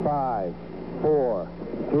5, 4,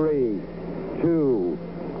 3, 2,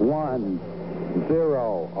 1,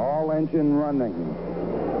 0. All engine running.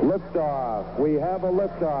 Liftoff. We have a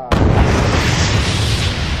liftoff.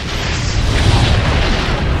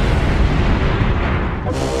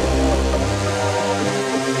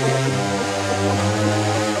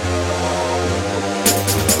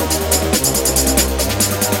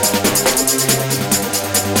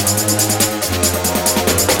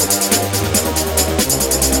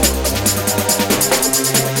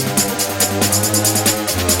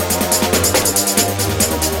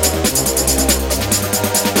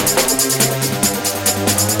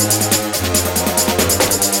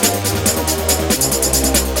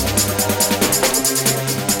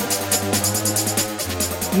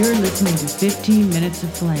 You're listening to 15 Minutes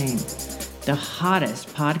of Flame, the hottest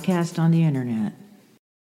podcast on the internet.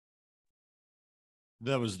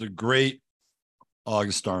 That was the great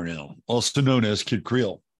August Darnell, also known as Kid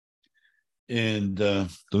Creole. And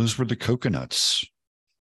those were the coconuts,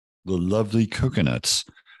 the lovely coconuts.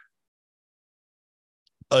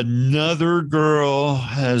 Another girl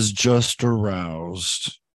has just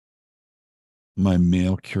aroused my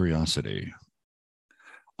male curiosity.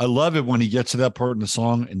 I love it when he gets to that part in the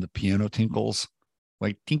song and the piano tinkles,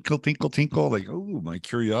 like tinkle, tinkle, tinkle, like, oh, my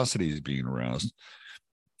curiosity is being aroused.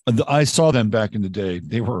 I saw them back in the day.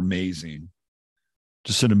 They were amazing.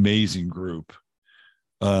 Just an amazing group.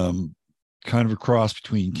 Kind of a cross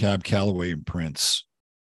between Cab Calloway and Prince,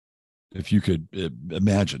 if you could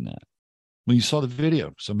imagine that. Well, you saw the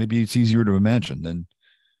video, so maybe it's easier to imagine. Then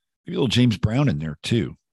maybe a little James Brown in there,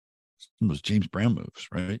 too. Some of those James Brown moves,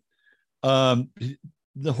 right?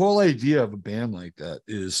 The whole idea of a band like that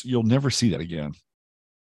is you'll never see that again.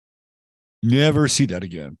 Never see that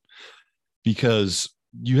again. Because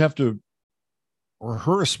you have to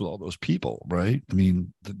rehearse with all those people, right? I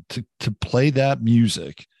mean, to play that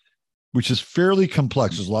music, which is fairly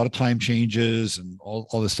complex. There's a lot of time changes and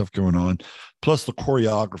all this stuff going on, plus the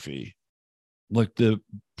choreography, like the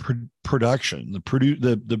production,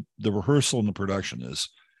 the rehearsal and the production is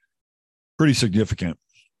pretty significant.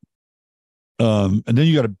 And then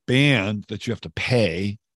you got a band that you have to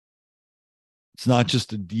pay. It's not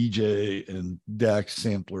just a DJ and deck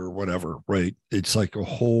sampler or whatever, right? It's like a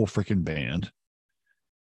whole freaking band.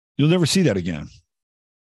 You'll never see that again.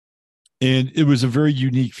 And it was a very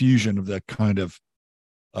unique fusion of that kind of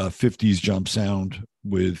 50s jump sound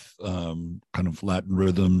with kind of Latin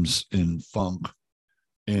rhythms and funk.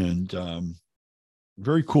 And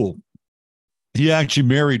very cool. He actually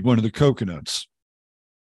married one of the Coconuts.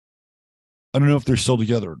 I don't know if they're still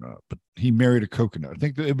together or not, but he married a coconut. I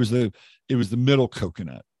think that it was the middle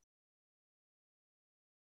coconut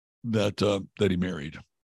that he married.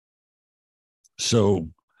 So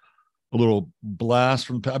a little blast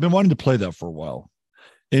from I've been wanting to play that for a while.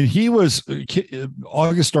 And he was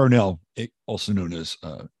August Darnell, also known as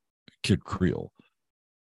Kid Creole.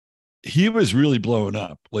 He was really blowing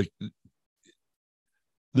up. Like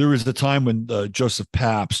there was the time when Joseph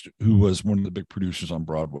Pabst, who was one of the big producers on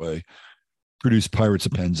Broadway, produced Pirates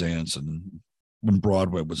of Penzance, and when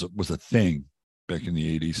Broadway was a thing back in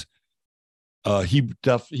the 80s,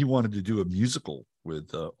 he wanted to do a musical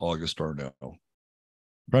with August Darnell,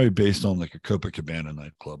 probably based on like a Copacabana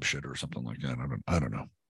nightclub shit or something like that. I don't know.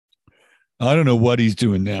 I don't know what he's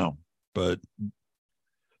doing now, but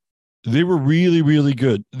they were really, really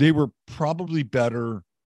good. They were probably better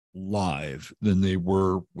live than they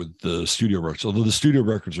were with the studio records, although the studio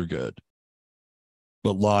records are good,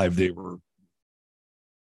 but live they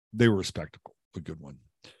were a spectacle, a good one.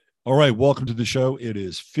 All right, welcome to the show. It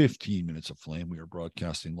is 15 Minutes of Flame. We are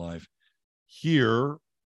broadcasting live here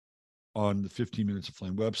on the 15 Minutes of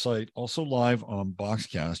Flame website, also live on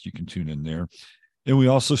Boxcast. You can tune in there. And we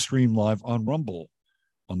also stream live on Rumble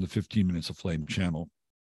on the 15 Minutes of Flame channel.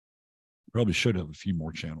 Probably should have a few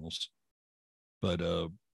more channels, but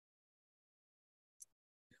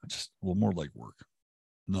just a little more like work,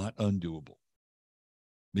 not undoable.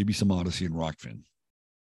 Maybe some Odyssey and Rockfin.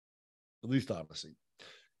 At least Odyssey.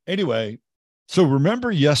 Anyway, so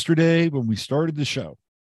remember yesterday when we started the show,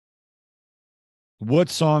 what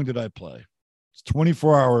song did I play? It's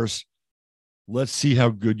 24 hours. Let's see how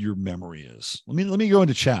good your memory is. Let me go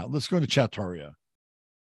into chat. Let's go into Chataria.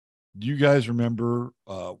 Do you guys remember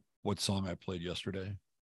what song I played yesterday?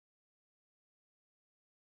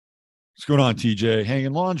 What's going on, TJ?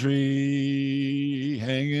 Hanging laundry.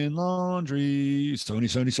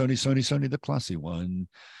 Sony, the classy one.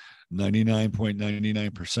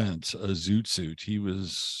 99.99%. A zoot suit. He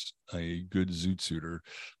was a good zoot suitor.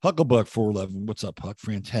 Hucklebuck 411. What's up, Huck?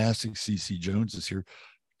 Fantastic. CC Jones is here.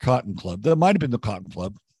 Cotton Club. That might have been the Cotton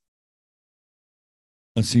Club.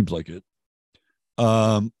 It seems like it.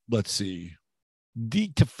 Let's see.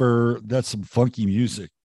 Deetifer, that's some funky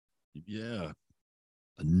music. Yeah.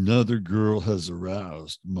 Another girl has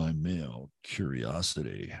aroused my male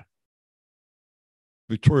curiosity.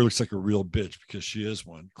 Victoria looks like a real bitch because she is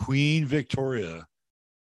one. Queen Victoria,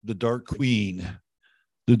 the Dark Queen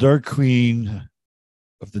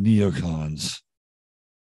of the Neocons.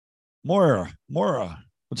 Moira,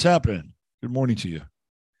 what's happening? Good morning to you.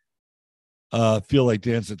 Feel like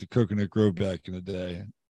dancing at the Coconut Grove back in the day.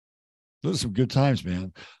 Those are some good times,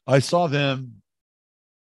 man. I saw them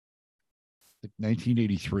like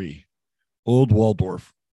 1983, Old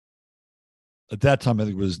Waldorf. At that time, I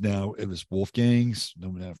think it was Wolfgang's,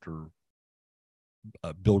 known after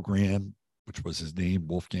Bill Graham, which was his name,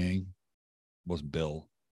 Wolfgang. Wasn't Bill.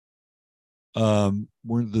 Weren't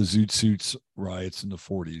the Zoot Suits riots in the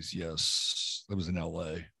 40s? Yes, that was in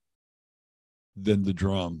LA. Then the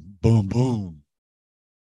drum, boom, boom,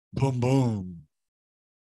 boom, boom.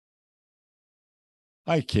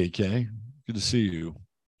 Hi, KK. Good to see you.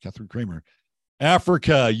 Catherine Kramer.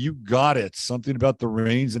 Africa, you got it. Something about the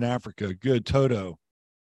rains in Africa. Good, Toto.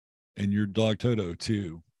 And your dog Toto,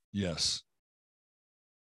 too. Yes.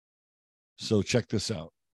 So check this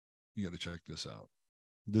out. You got to check this out.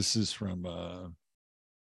 This is from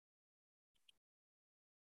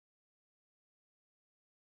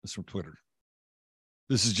Twitter.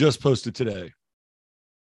 This is just posted today.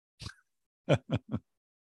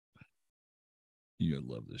 You gotta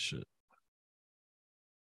love this shit.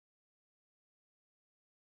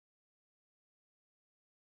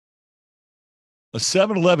 A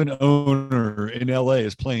 7-Eleven owner in LA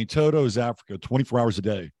is playing Toto's Africa 24 hours a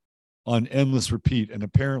day on endless repeat and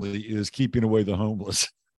apparently is keeping away the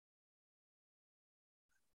homeless.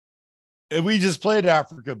 And we just played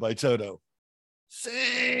Africa by Toto.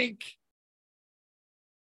 Sink.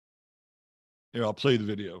 Here, I'll play the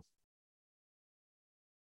video.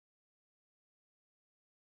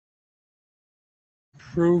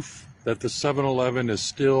 Proof that the 7-Eleven is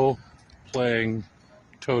still playing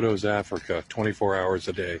Toto's Africa 24 hours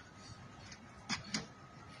a day.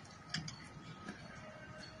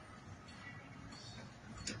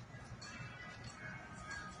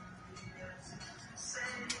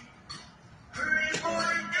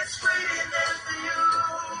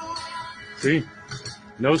 See?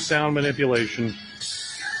 No sound manipulation.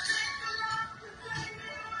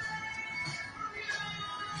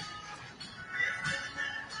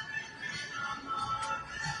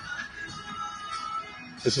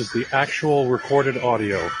 This is the actual recorded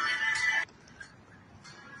audio.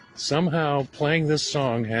 Somehow playing this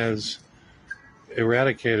song has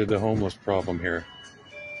eradicated the homeless problem here.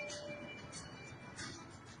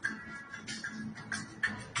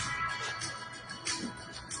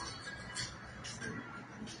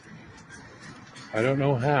 I don't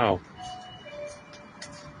know how.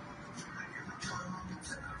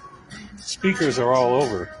 Speakers are all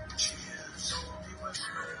over.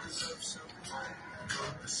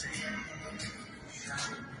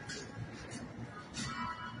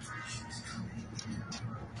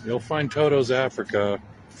 You'll find Toto's Africa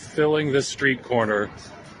filling this street corner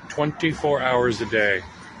 24 hours a day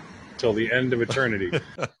till the end of eternity.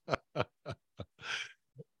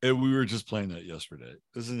 And we were just playing that yesterday.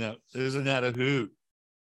 Isn't that a hoot?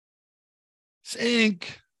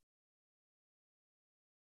 Sink.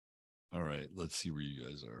 All right, let's see where you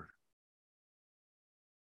guys are.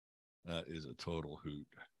 That is a total hoot.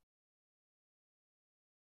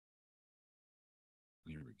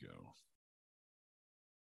 Here we go.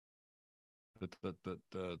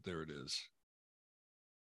 There it is.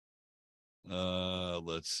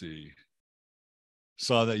 Let's see.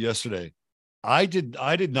 Saw that yesterday. I did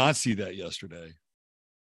not see that yesterday.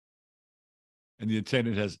 And the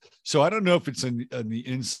attendant has, so I don't know if it's on the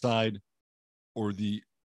inside or the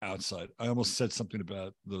outside. I almost said something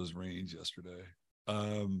about those rains yesterday.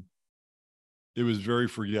 It was very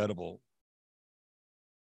forgettable.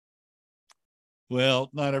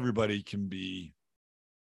 Well, not everybody can be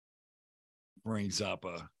Frank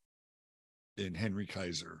Zappa and Henry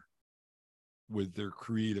Kaiser with their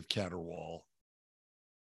creative caterwaul.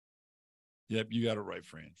 Yep, you got it right,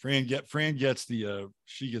 Fran. Fran gets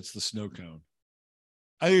she gets the snow cone.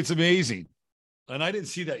 I think it's amazing. And I didn't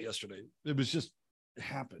see that yesterday. It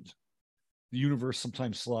happened. The universe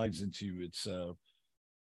sometimes slides into its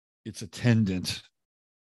attendant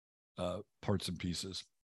parts and pieces.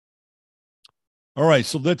 All right,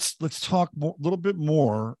 so let's talk a little bit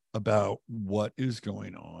more about what is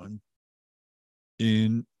going on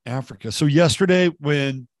in Africa. So yesterday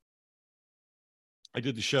when I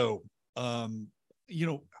did the show, I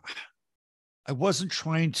wasn't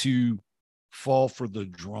trying to fall for the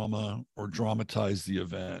drama or dramatize the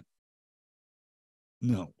event.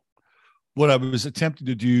 No. What I was attempting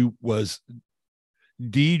to do was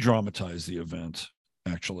de-dramatize the event,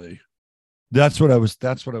 actually. That's what I was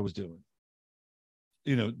doing.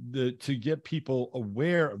 To get people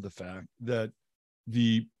aware of the fact that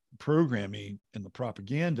the programming and the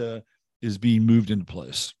propaganda is being moved into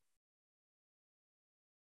place.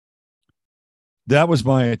 That was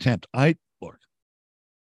my attempt. Look,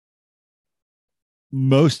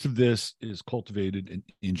 most of this is cultivated and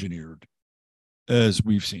engineered, as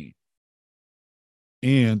we've seen.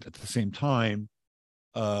 And at the same time,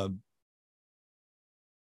 a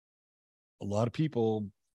lot of people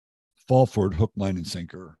fall for it hook, line, and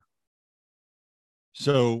sinker.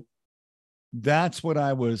 So that's what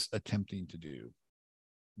I was attempting to do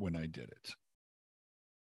when I did it,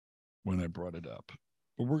 when I brought it up.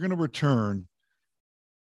 But we're going to return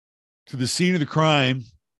to the scene of the crime,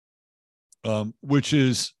 which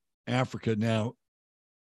is Africa. Now,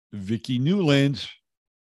 Vicky Nuland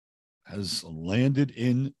has landed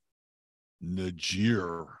in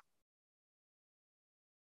Niger.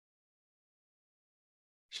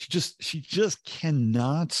 She just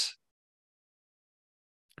cannot.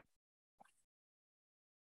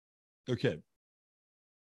 Okay.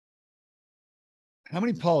 How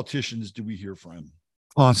many politicians do we hear from?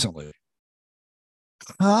 Constantly.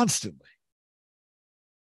 And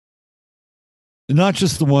not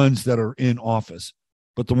just the ones that are in office,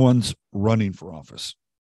 but the ones running for office.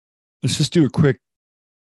 Let's just do a quick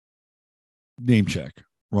name check.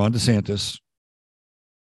 Ron DeSantis,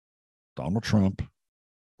 Donald Trump,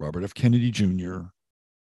 Robert F. Kennedy Jr.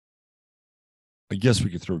 I guess we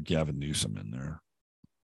could throw Gavin Newsom in there,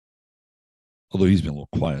 although he's been a little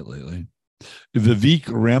quiet lately. Vivek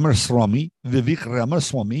Ramaswamy.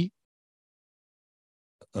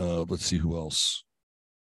 Let's see who else.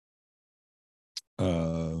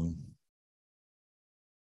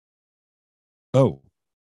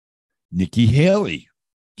 Nikki Haley.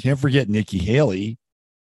 Can't forget Nikki Haley.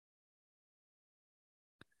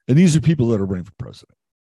 And these are people that are running for president.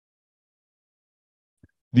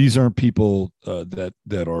 These aren't people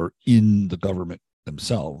that are in the government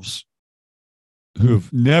themselves, who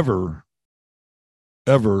have never,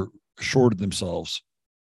 ever shorted themselves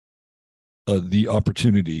the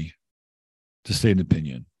opportunity to state an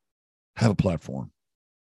opinion, have a platform,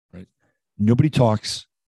 right? Nobody talks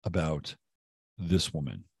about this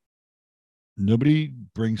woman. Nobody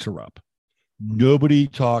brings her up. Nobody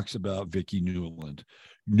talks about Vicky Nuland.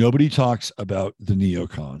 Nobody talks about the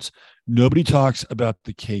Neocons. Nobody talks about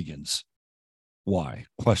the Kagans. Why?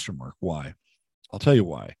 Question mark. Why? I'll tell you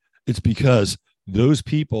why. It's because those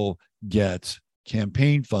people get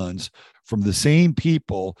campaign funds from the same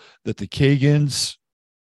people that the Kagans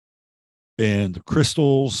and the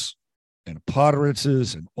Crystals and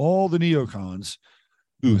Potteritses and all the Neocons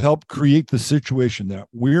who helped create the situation that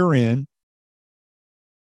we're in,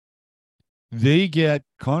 they get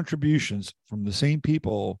contributions from the same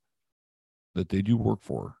people that they do work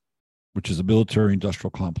for, which is a military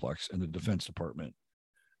industrial complex and the Defense Department.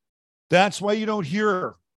 That's why you don't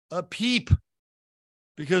hear a peep,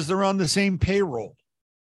 because they're on the same payroll.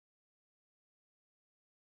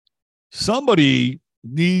 Somebody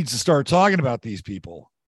needs to start talking about these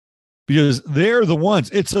people because they're the ones.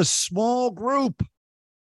 It's a small group.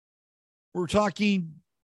 We're talking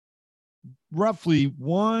roughly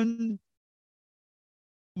 1,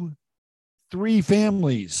 3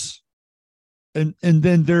 families, and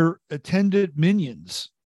then their attendant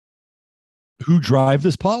minions who drive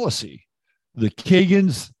this policy. The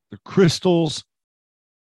Kagans, the Crystals,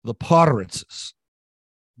 the Potteritses.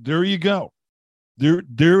 There you go.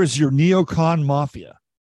 There is your neocon mafia.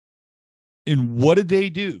 And what did they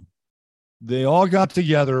do? They all got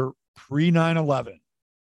together pre 9/11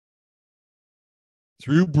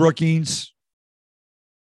 through Brookings,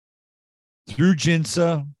 through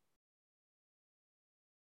JINSA,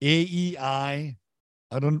 AEI.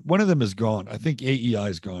 One of them is gone. I think AEI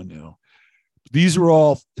is gone now. These are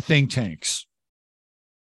all think tanks.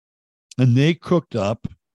 And they cooked up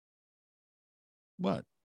what?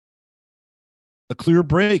 A clear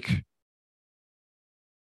break.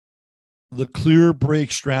 The clear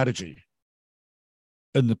break strategy.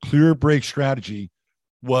 And the clear break strategy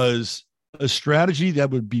was a strategy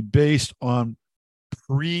that would be based on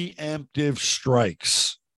preemptive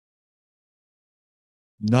strikes,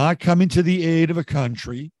 not coming to the aid of a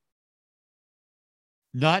country,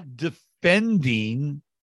 not defending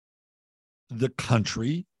the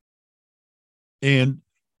country and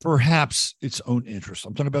perhaps its own interest.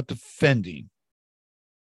 I'm talking about defending.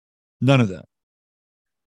 None of that.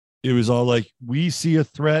 It was all like, we see a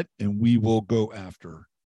threat and we will go after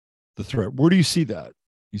the threat. Where do you see that?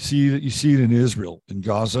 You see it in Israel, in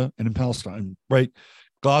Gaza, and in Palestine, right?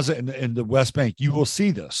 Gaza and the West Bank. You will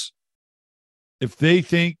see this. If they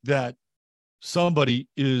think that somebody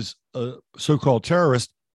is a so-called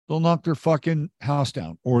terrorist, they'll knock their fucking house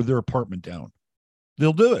down or their apartment down.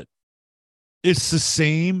 They'll do it. It's the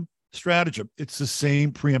same stratagem. It's the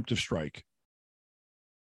same preemptive strike.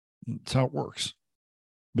 That's how it works.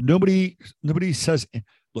 But nobody says,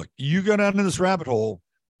 look, you go down in this rabbit hole,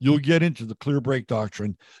 you'll get into the clear break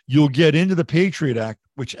doctrine. You'll get into the Patriot Act,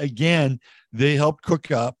 which, again, they helped cook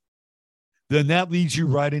up. Then that leads you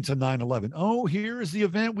right into 9/11. Oh, here's the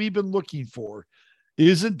event we've been looking for.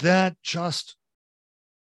 Isn't that just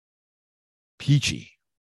peachy?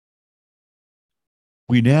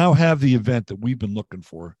 We now have the event that we've been looking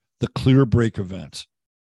for, the clear break event.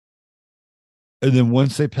 And then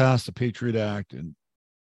once they pass the Patriot Act and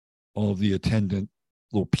all of the attendant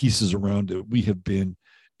little pieces around it, we have been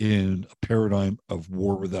in a paradigm of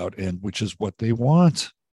war without end, which is what they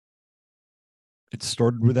want. It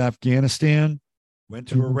started with Afghanistan, went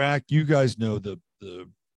to Iraq. You guys know the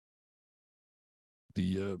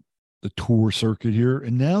tour circuit here,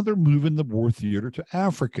 and now they're moving the war theater to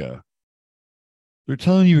Africa. They're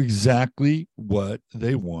telling you exactly what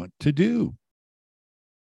they want to do.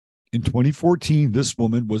 In 2014, this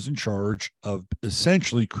woman was in charge of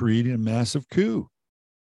essentially creating a massive coup.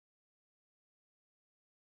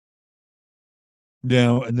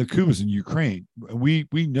 Now, and the coup was in Ukraine. We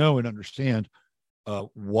know and understand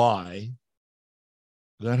why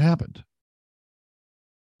that happened.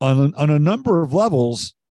 On a number of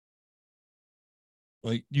levels,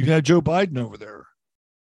 like you had Joe Biden over there.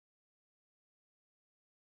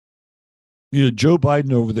 You had Joe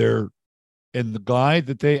Biden over there, and the guy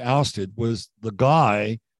that they ousted was the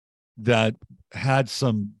guy that had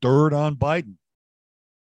some dirt on Biden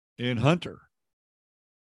and Hunter.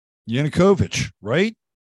 Yanukovych, right?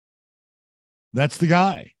 That's the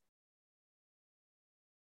guy.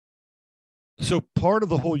 So part of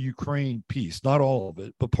the whole Ukraine piece, not all of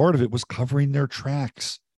it, but part of it was covering their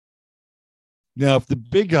tracks. Now, if the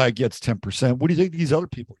big guy gets 10%, what do you think these other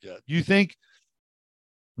people get? You think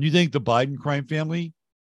the Biden crime family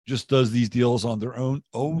just does these deals on their own?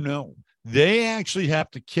 Oh, no. They actually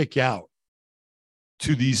have to kick out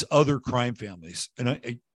to these other crime families. And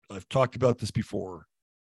I've talked about this before.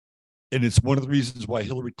 And it's one of the reasons why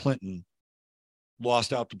Hillary Clinton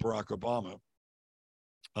lost out to Barack Obama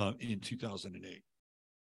in 2008.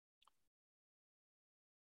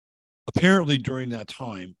 Apparently, during that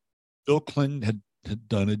time, Bill Clinton had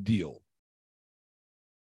done a deal.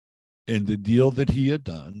 And the deal that he had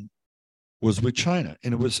done was with China.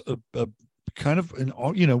 And it was a kind of,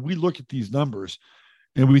 we look at these numbers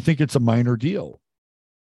and we think it's a minor deal.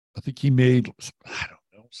 I think he made, I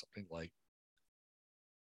don't know, something like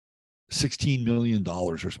 $16 million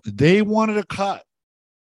or something. They wanted a cut,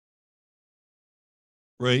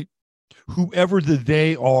 right? Whoever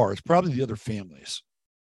they are, it's probably the other families.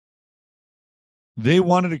 They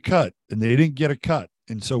wanted a cut and they didn't get a cut.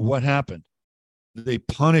 And so what happened? They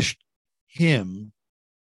punished him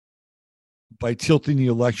by tilting the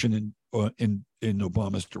election in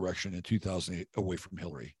Obama's direction in 2008 away from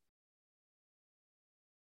Hillary.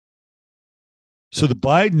 So the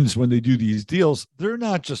Bidens, when they do these deals, they're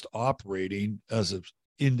not just operating as an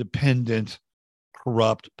independent,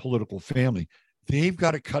 corrupt political family. They've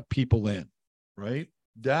got to cut people in, right?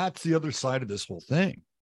 That's the other side of this whole thing.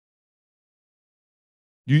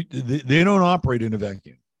 They don't operate in a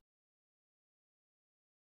vacuum.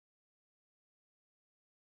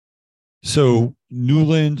 So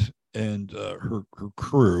Nuland and her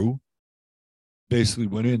crew basically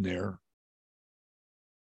went in there,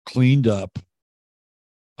 cleaned up,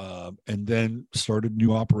 and then started a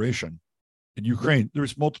new operation in Ukraine.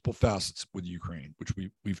 There's multiple facets with Ukraine, which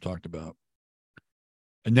we've talked about.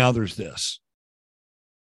 And now there's this.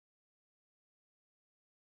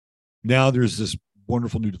 Now there's this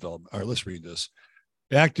wonderful new development. All right, let's read this.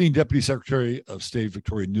 Acting Deputy Secretary of State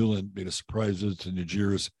Victoria Nuland made a surprise visit to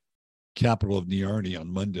Niger's capital of Niamey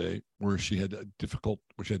on Monday, where she had difficult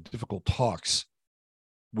talks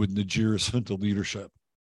with Niger's junta leadership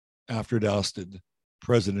after it ousted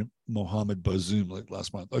President Mohamed Bazoum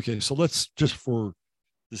last month. Okay, so let's just, for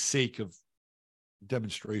the sake of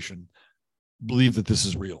demonstration, believe that this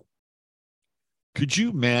is real. Could you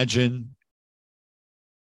imagine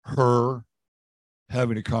her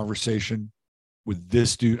having a conversation with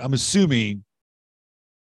this dude? I'm assuming,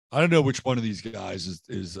 I don't know which one of these guys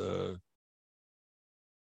is the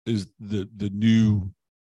new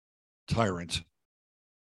tyrant.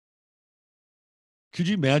 Could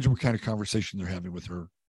you imagine what kind of conversation they're having with her?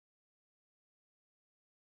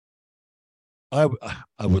 I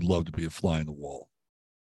would love to be a fly in the wall.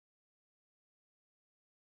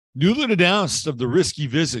 Nuland announced of the risky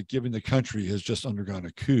visit, given the country has just undergone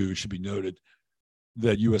a coup. It should be noted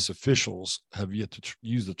that U.S. officials have yet to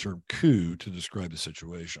use the term coup to describe the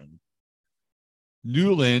situation.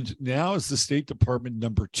 Nuland now is the State Department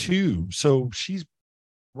number 2. So she's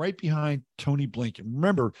right behind Tony Blinken.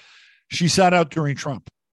 Remember, she sat out during Trump.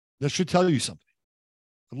 That should tell you something.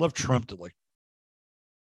 I'd love Trump to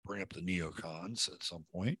bring up the neocons at some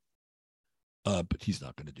point. But he's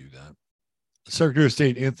not going to do that. Secretary of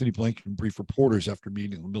State Anthony Blinken briefed reporters after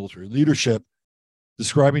meeting with military leadership,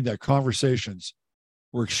 describing that conversations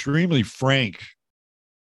were extremely frank.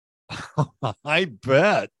 I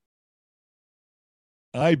bet.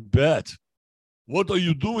 What are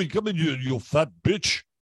you doing? Come in, you fat bitch.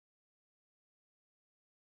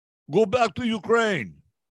 Go back to Ukraine.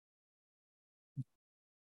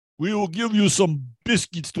 We will give you some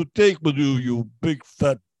biscuits to take with you, you big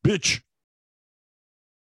fat bitch.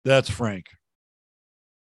 That's frank.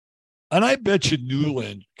 And I bet you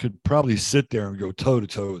Nuland could probably sit there and go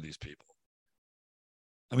toe-to-toe with these people.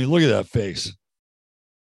 I mean, look at that face.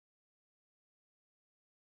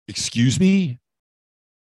 Excuse me?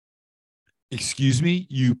 Excuse me,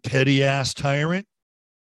 you petty-ass tyrant?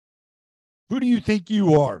 Who do you think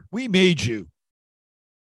you are? We made you.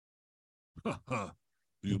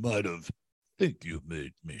 You might have think you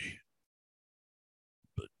made me.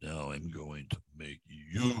 But now I'm going to make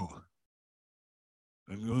you.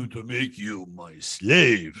 I'm going to make you my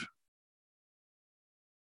slave.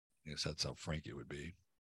 I guess that's how frank it would be.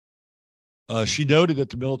 She noted that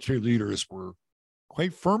the military leaders were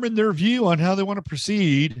quite firm in their view on how they want to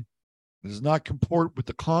proceed. It does not comport with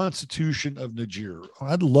the Constitution of Niger.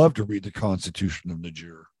 I'd love to read the Constitution of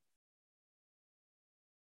Niger.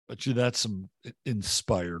 Bet you that's some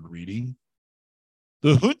inspired reading.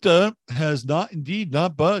 The junta has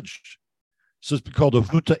not budged. So it's been called a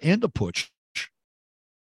junta and a putsch.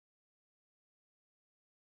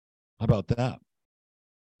 How about that?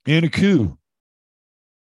 And a coup.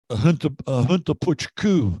 A junta putsch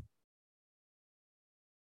coup.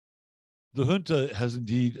 The junta has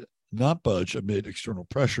indeed not budged amid external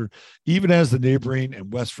pressure, even as the neighboring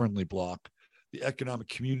and West-friendly bloc, the Economic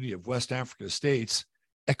Community of West Africa States,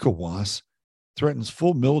 ECOWAS, threatens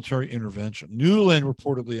full military intervention. Nuland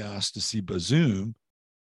reportedly asked to see Bazoum,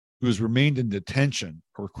 who has remained in detention,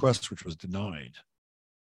 a request which was denied.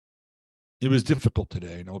 It was difficult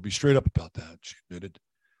today, and I'll be straight up about that, she admitted,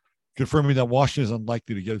 confirming that Washington is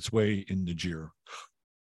unlikely to get its way in Niger.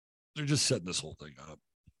 They're just setting this whole thing up.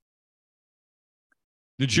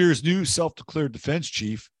 Niger's new self-declared defense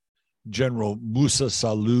chief, General Musa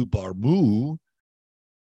Salou Barmou,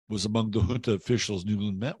 was among the junta officials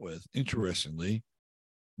Nuland met with. Interestingly,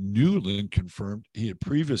 Nuland confirmed he had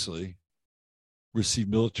previously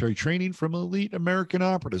received military training from elite American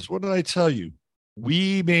operatives. What did I tell you?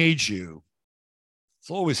 We made you.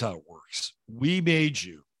 It's always how it works. We made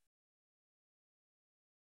you.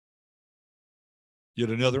 Yet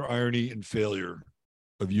another irony and failure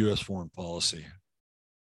of U.S. foreign policy.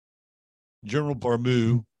 General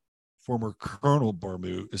Barmou, former Colonel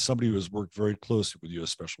Barmou, is somebody who has worked very closely with U.S.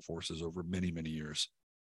 Special Forces over many, many years.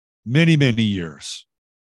 Many, many years.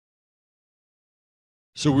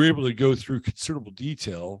 So we're able to go through considerable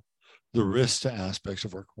detail the risks to aspects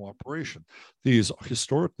of our cooperation. These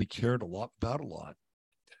historically cared a lot about a lot.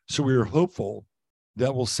 So we are hopeful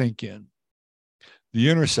that will sink in. The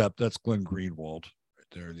Intercept, that's Glenn Greenwald, right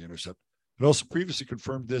there, The Intercept, but also previously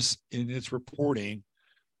confirmed this in its reporting.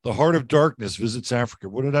 The Heart of Darkness visits Africa.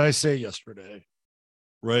 What did I say yesterday?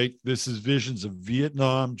 Right? This is visions of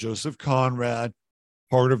Vietnam, Joseph Conrad,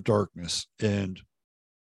 Heart of Darkness. And,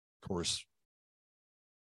 of course,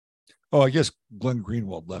 I guess Glenn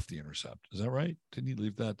Greenwald left The Intercept. Is that right? Didn't he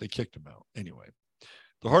leave that? They kicked him out. Anyway,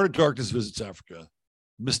 The Heart of Darkness visits Africa.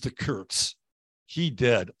 Mr. Kurtz, he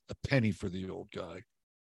dead. A penny for the old guy.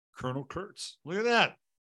 Colonel Kurtz. Look at that.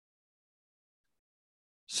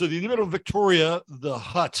 So the Inimitable Victoria, the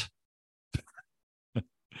Hut,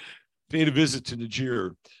 paid a visit to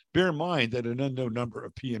Niger. Bear in mind that an unknown number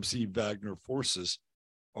of PMC Wagner forces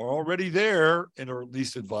are already there and are at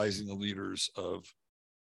least advising the leaders of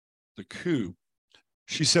the coup.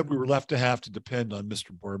 She said we were left to have to depend on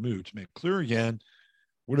Mr. Barmou to make clear again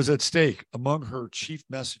what is at stake. Among her chief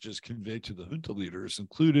messages conveyed to the junta leaders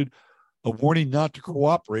included a warning not to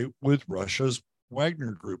cooperate with Russia's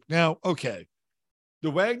Wagner Group. Now, okay. The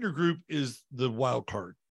Wagner Group is the wild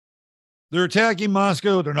card. They're attacking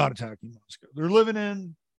Moscow. They're not attacking Moscow. They're living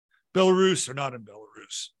in Belarus. They're not in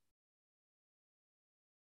Belarus.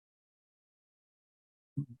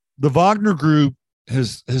 The Wagner Group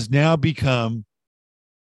has now become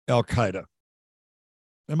Al Qaeda.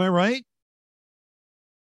 Am I right?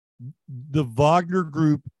 The Wagner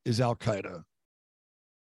Group is Al Qaeda.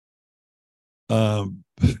 Now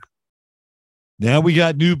we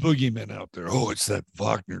got new boogeymen out there. Oh, it's that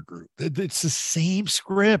Wagner Group. It's the same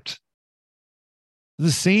script.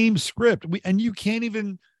 The same script. And you can't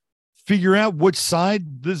even figure out which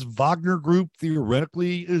side this Wagner Group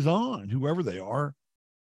theoretically is on, whoever they are.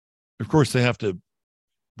 Of course, they have to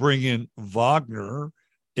bring in Wagner,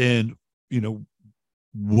 and,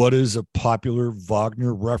 what is a popular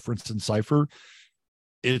Wagner reference in Cypher?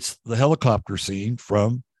 It's the helicopter scene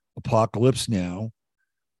from Apocalypse Now,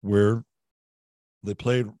 where they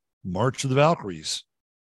played March of the Valkyries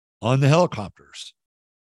on the helicopters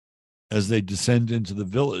as they descend into the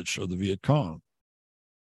village of the Viet Cong.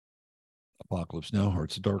 Apocalypse Now,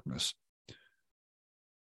 Hearts of Darkness.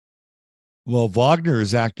 Well, Wagner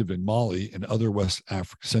is active in Mali and other West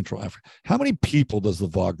Africa, Central Africa. How many people does the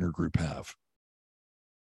Wagner Group have?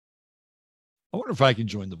 I wonder if I can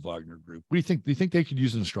join the Wagner Group. What do you think? Do you think they could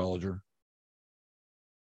use an astrologer?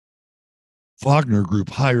 Wagner Group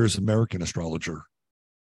hires American astrologer.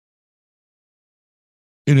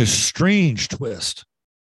 In a strange twist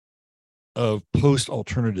of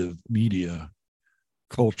post-alternative media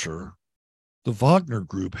culture, the Wagner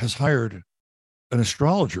Group has hired an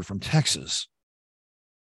astrologer from Texas.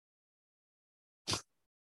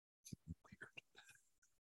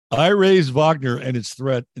 I raised Wagner and its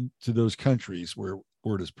threat to those countries where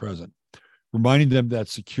it is present, reminding them that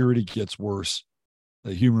security gets worse,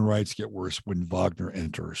 that human rights get worse when Wagner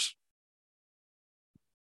enters.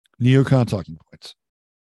 Neocon talking points.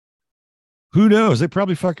 Who knows? They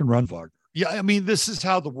probably fucking run Wagner. Yeah, I mean, this is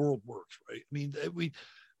how the world works, right? I mean,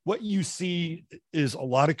 what you see is a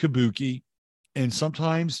lot of kabuki, and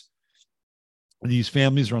sometimes these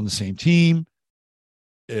families are on the same team,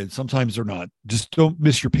 and sometimes they're not. Just don't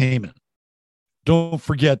miss your payment. Don't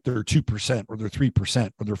forget they're 2% or they're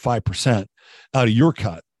 3% or they're 5% out of your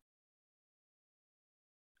cut.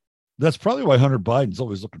 That's probably why Hunter Biden's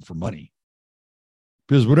always looking for money,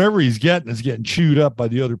 because whatever he's getting is getting chewed up by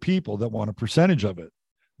the other people that want a percentage of it,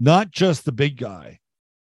 not just the big guy.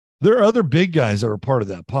 There are other big guys that are part of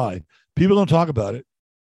that pie. People don't talk about it,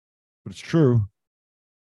 but it's true.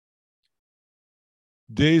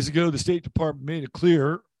 Days ago, the State Department made it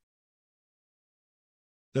clear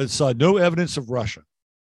that it saw no evidence of Russia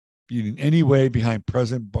being in any way behind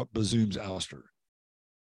President Bazoum's ouster.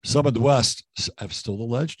 Some of the West have still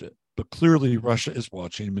alleged it, but clearly Russia is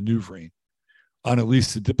watching and maneuvering. On at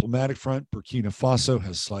least the diplomatic front, Burkina Faso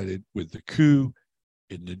has sided with the coup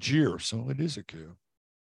in Niger, so it is a coup.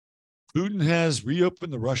 Putin has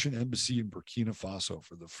reopened the Russian embassy in Burkina Faso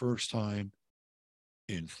for the first time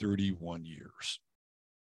in 31 years.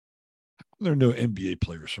 There are no NBA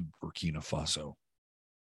players from Burkina Faso.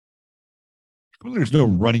 There's no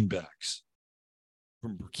running backs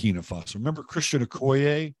from Burkina Faso. Remember Christian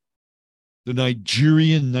Okoye, the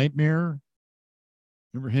Nigerian nightmare?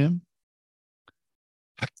 Remember him?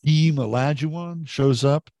 Hakeem Olajuwon shows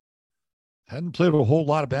up. Hadn't played a whole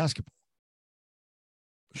lot of basketball.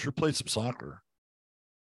 Sure played some soccer.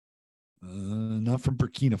 Not from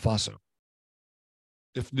Burkina Faso.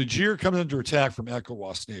 If Niger comes under attack from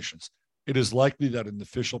ECOWAS nations, it is likely that an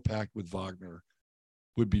official pact with Wagner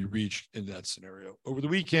would be reached in that scenario. Over the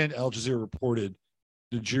weekend, Al Jazeera reported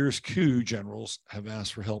Niger's coup generals have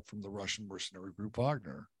asked for help from the Russian mercenary group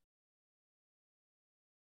Wagner.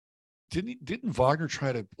 Didn't Wagner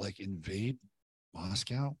try to invade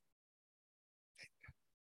Moscow?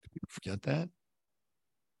 Did people forget that?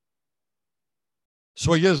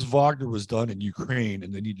 So I guess Wagner was done in Ukraine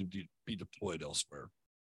and they need to be deployed elsewhere.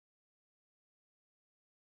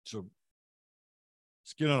 So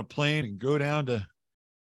let's get on a plane and go down to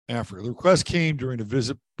Africa. The request came during a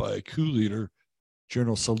visit by a coup leader,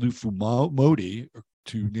 General Salifu Modi,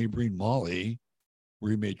 to neighboring Mali,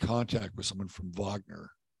 where he made contact with someone from Wagner.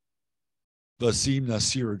 Vasim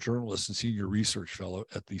Nasir, a journalist and senior research fellow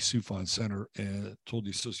at the Soufan Center, and told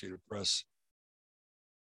the Associated Press,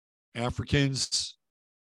 Africans,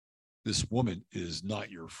 this woman is not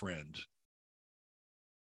your friend.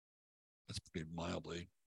 That's putting it mildly.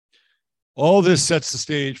 All this sets the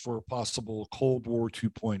stage for a possible Cold War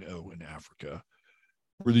 2.0 in Africa,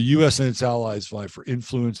 where the U.S. and its allies vie for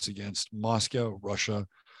influence against Moscow. Russia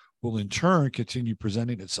will in turn continue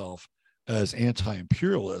presenting itself as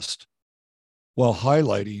anti-imperialist while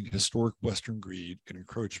highlighting historic Western greed and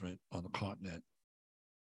encroachment on the continent.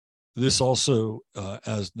 This also,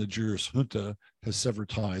 as Niger's junta has severed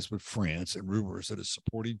ties with France and rumors that it's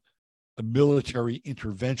supporting a military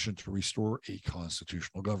intervention to restore a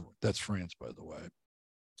constitutional government. That's France, by the way.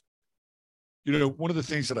 You know, one of the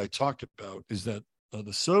things that I talked about is that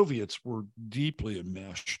the Soviets were deeply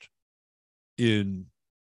enmeshed in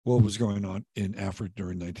what was going on in Africa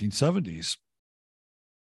during 1970s.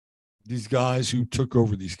 These guys who took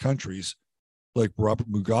over these countries, like Robert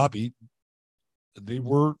Mugabe, they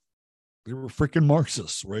were freaking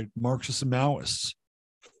Marxists, right? Marxists and Maoists.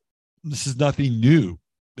 This is nothing new.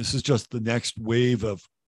 This is just the next wave of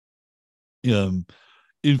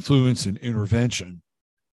influence and intervention.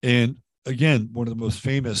 And again, one of the most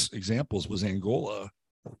famous examples was Angola,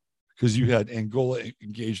 because you had Angola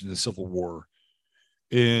engaged in the civil war.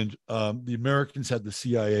 And the Americans had the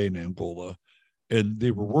CIA in Angola, and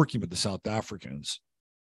they were working with the South Africans.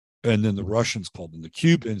 And then the Russians called them the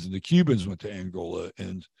Cubans, and the Cubans went to Angola,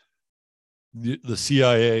 and the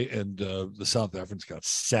CIA and the South Africans got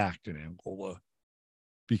sacked in Angola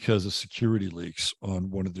because of security leaks on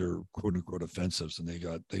one of their quote unquote offensives, and they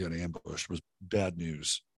got ambushed. It was bad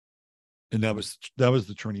news. And that was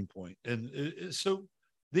the turning point. And so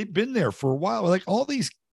they've been there for a while. Like all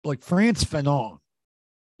these, like Frantz Fanon,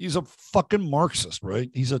 he's a fucking Marxist, right?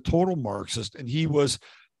 He's a total Marxist, and he was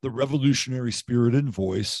the revolutionary spirit and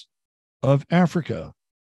voice of Africa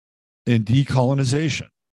and decolonization.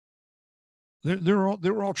 They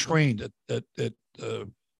were all trained at the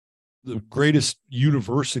greatest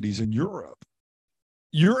universities in Europe.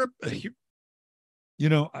 Europe, you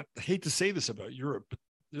know, I hate to say this about Europe, but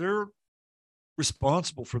they're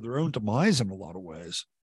responsible for their own demise in a lot of ways.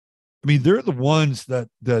 I mean, they're the ones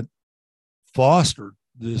that fostered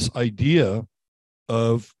this idea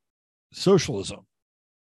of socialism,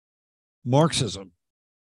 Marxism,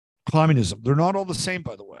 communism. They're not all the same,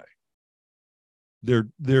 by the way.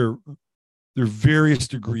 They're various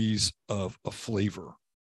degrees of a flavor,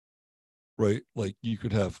 right? Like you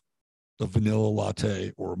could have a vanilla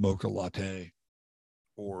latte or a mocha latte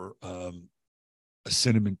or a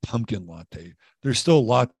cinnamon pumpkin latte. They're still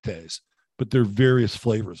lattes, but they're various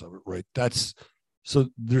flavors of it, right? So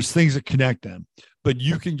there's things that connect them. But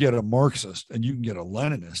you can get a Marxist and you can get a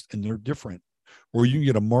Leninist, and they're different. Or you can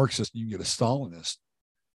get a Marxist and you can get a Stalinist,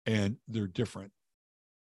 and they're different.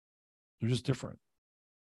 They're just different.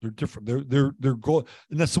 They're different. They're goal.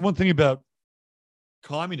 And that's the one thing about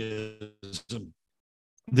communism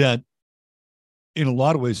that in a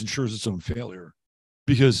lot of ways ensures its own failure,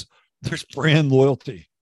 because there's brand loyalty.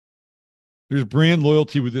 There's brand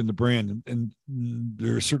loyalty within the brand, and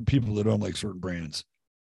there are certain people that don't like certain brands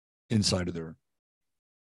inside of there.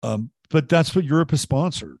 But that's what Europe has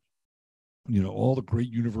sponsored. You know, all the great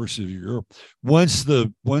universities of Europe. Once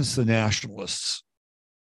the nationalists,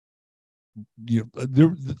 you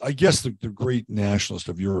know, I guess the great nationalist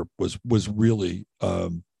of Europe was really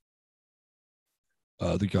the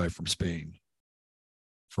guy from Spain,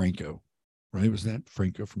 Franco, right? Was that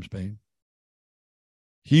Franco from Spain?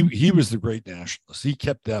 He was the great nationalist. He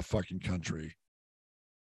kept that fucking country,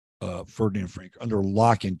 Ferdinand Franco, under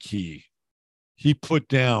lock and key. He put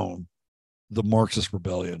down the Marxist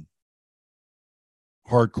rebellion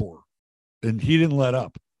hardcore, and he didn't let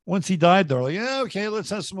up. Once he died, they're like, yeah, okay, let's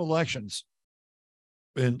have some elections,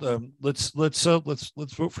 and let's vote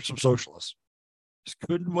for some socialists. Just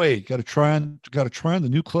couldn't wait. Got to try on the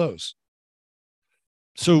new clothes.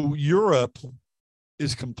 So Europe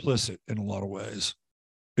is complicit in a lot of ways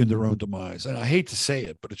in their own demise, and I hate to say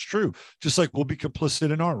it, but it's true. Just like we'll be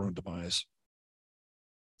complicit in our own demise,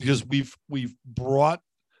 because we've brought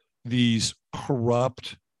these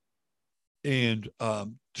corrupt and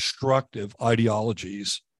destructive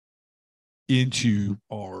ideologies into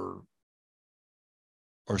our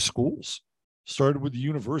schools. Started with the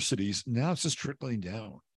universities, now it's just trickling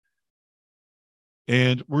down,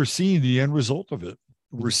 and we're seeing the end result of it.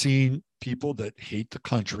 We're seeing people that hate the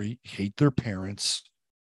country, hate their parents,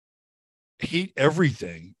 hate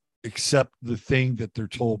everything except the thing that they're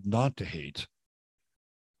told not to hate,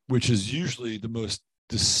 which is usually the most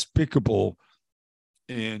despicable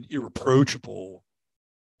and irreproachable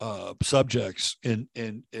subjects and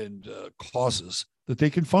causes that they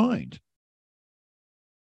can find.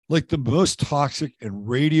 Like the most toxic and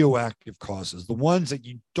radioactive causes, the ones that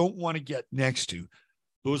you don't want to get next to,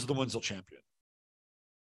 those are the ones they'll champion.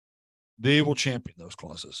 They will champion those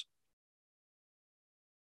causes.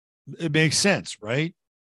 It makes sense, right?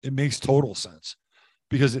 It makes total sense,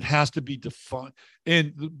 because it has to be defined.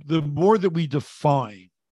 And the more that we define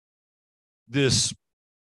this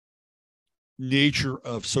nature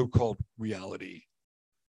of so-called reality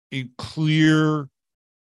in clear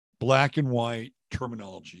black and white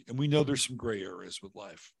terminology, and we know there's some gray areas with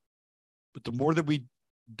life, but the more that we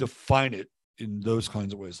define it in those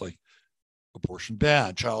kinds of ways, like Abortion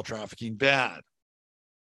bad, child trafficking bad.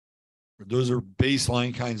 Those are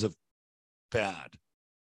baseline kinds of bad.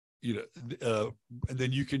 And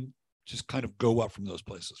then you can just kind of go up from those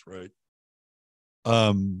places, right?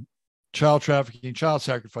 Child trafficking, child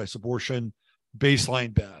sacrifice, abortion,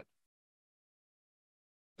 baseline bad.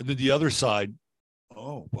 And then the other side,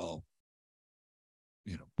 oh, well,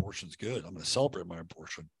 abortion's good. I'm going to celebrate my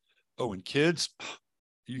abortion. Oh, and kids, are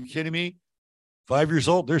you kidding me? 5 years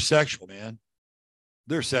old, they're sexual, man.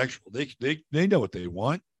 They're sexual. They know what they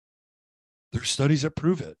want. There's studies that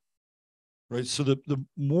prove it, right? So the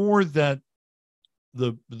more that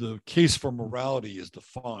the case for morality is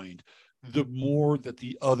defined, the more that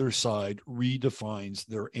the other side redefines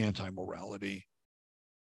their anti-morality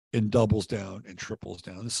and doubles down and triples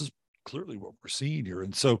down. This is clearly what we're seeing here.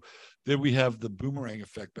 And so then we have the boomerang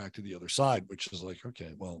effect back to the other side, which is like,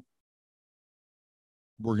 okay, well,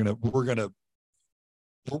 we're going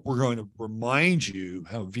to remind you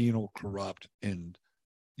how venal, corrupt, and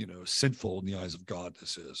sinful in the eyes of God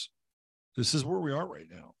this is. This is where we are right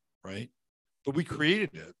now, right? But we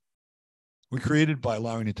created it. We created by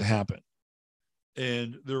allowing it to happen.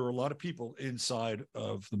 And there are a lot of people inside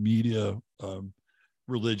of the media,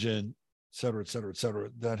 religion, et cetera,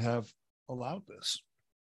 that have allowed this.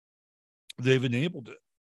 They've enabled it.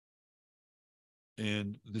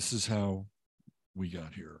 And this is how we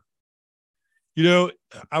got here.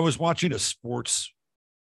 I was watching a sports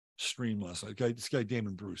stream last night. This guy,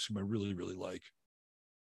 Damon Bruce, whom I really, really like.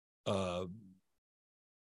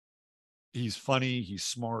 He's funny. He's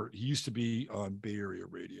smart. He used to be on Bay Area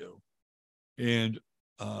radio. And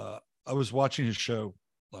I was watching his show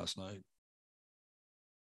last night.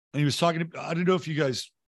 And he was talking, I don't know if you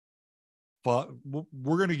guys thought,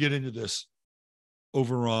 we're going to get into this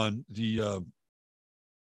over on the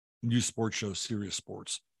new sports show, Serious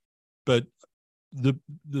Sports. But the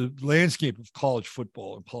landscape of college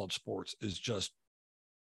football and college sports is just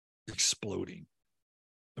exploding.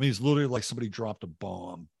 I mean, it's literally like somebody dropped a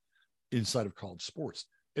bomb inside of college sports.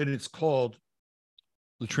 And it's called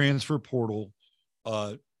the transfer portal,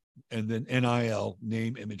 and then NIL,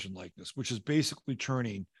 name, image, and likeness, which is basically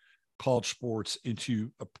turning college sports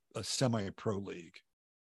into a semi-pro league,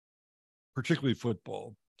 particularly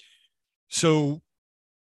football. So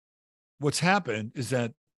what's happened is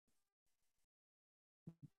that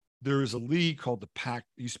there is a league called the Pac.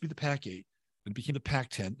 It used to be the Pac-8, then it became the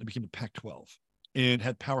Pac-10, it became the Pac-12, and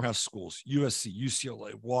had powerhouse schools: USC,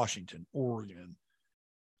 UCLA, Washington, Oregon,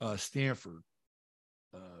 Stanford,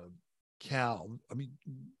 Cal. I mean,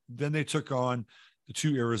 then they took on the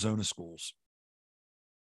two Arizona schools,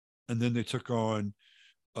 and then they took on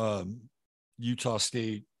Utah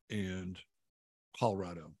State and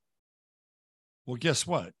Colorado. Well, guess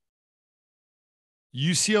what?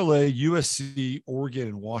 UCLA, USC, Oregon,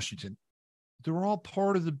 and Washington, they're all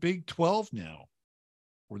part of the Big 12 now,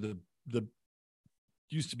 or the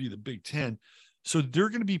used to be the Big 10. So they're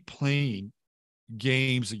going to be playing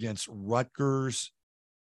games against Rutgers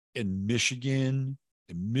and Michigan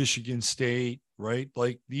State, right?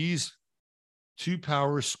 Like these two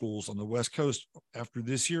power schools on the West Coast after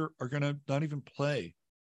this year are going to not even play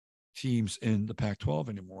teams in the Pac-12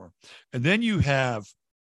 anymore. And then you have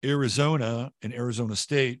Arizona and Arizona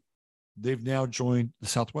State. They've now joined the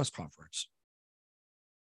Southwest Conference.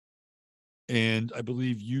 And I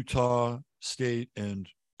believe Utah State and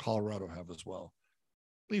Colorado have as well.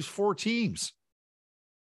 Leaves 4 teams.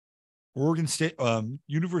 Oregon State,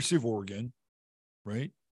 University of Oregon,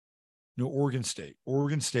 right? No, Oregon State,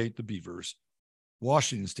 the Beavers,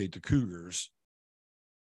 Washington State, the Cougars,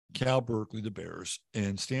 Cal Berkeley, the Bears,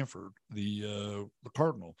 and Stanford, the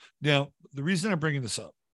Cardinal. Now, the reason I'm bringing this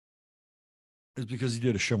up is because he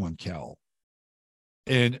did a show on Cal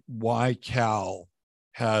and why Cal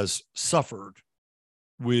has suffered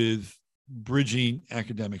with bridging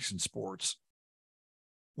academics and sports,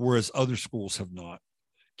 whereas other schools have not.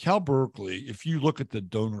 Cal Berkeley, if you look at the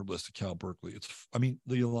donor list of Cal Berkeley,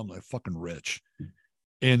 the alumni are fucking rich.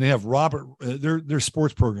 And they have their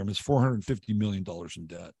sports program is $450 million in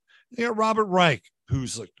debt. They got Robert Reich,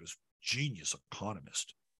 who's like this genius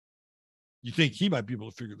economist. You think he might be able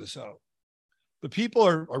to figure this out. But people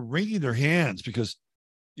are wringing their hands because,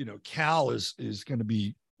 Cal is going to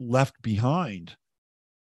be left behind.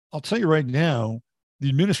 I'll tell you right now, the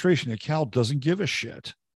administration at Cal doesn't give a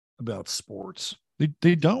shit about sports.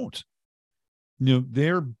 They don't.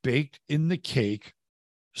 They're baked in the cake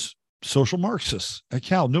social Marxists at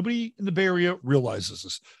Cal. Nobody in the Bay Area realizes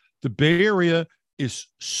this. The Bay Area is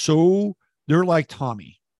they're like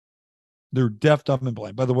Tommy. They're deaf, dumb, and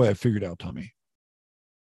blind. By the way, I figured out Tommy.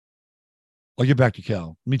 I'll get back to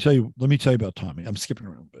Cal. Let me tell you about Tommy. I'm skipping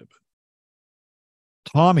around a bit.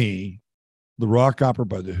 Tommy, the rock opera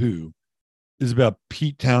by The Who, is about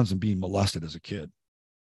Pete Townsend being molested as a kid.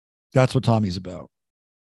 That's what Tommy's about.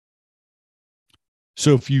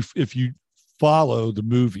 So if you follow the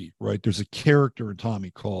movie, right, there's a character in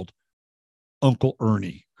Tommy called Uncle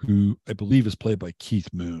Ernie, who I believe is played by Keith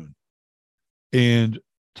Moon. And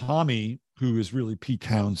Tommy, who is really Pete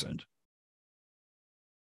Townsend,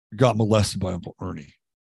 got molested by Uncle Ernie.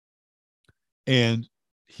 And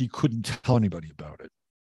he couldn't tell anybody about it.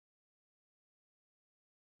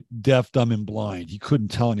 Deaf, dumb, and blind. He couldn't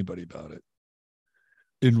tell anybody about it.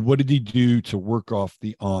 And what did he do to work off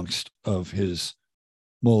the angst of his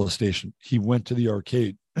molestation? He went to the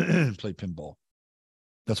arcade and played pinball.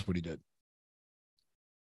 That's what he did.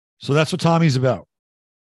 So that's what Tommy's about.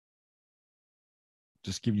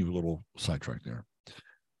 Just giving you a little sidetrack there.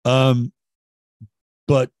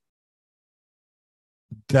 But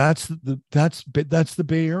that's the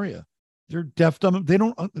Bay Area. They're deaf, dumb. They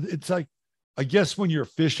don't. It's like, I guess when you're a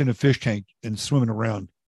fish in a fish tank and swimming around,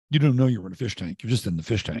 you don't know you're in a fish tank. You're just in the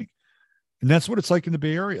fish tank. And that's what it's like in the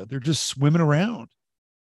Bay Area. They're just swimming around.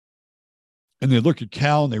 And they look at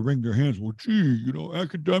Cal and they wring their hands. Well, gee,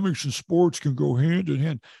 academics and sports can go hand in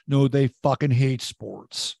hand. No, they fucking hate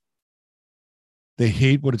sports. They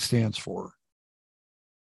hate what it stands for.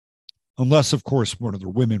 Unless, of course, one of their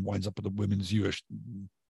women winds up with the women's U.S.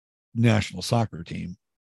 national soccer team.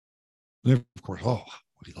 And of course,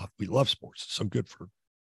 we love sports. It's so good for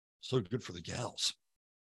the gals.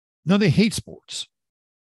 No, they hate sports.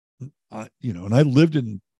 And I lived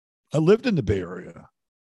in the Bay Area.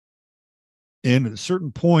 And at a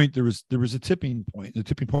certain point, there was a tipping point. The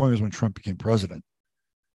tipping point was when Trump became president.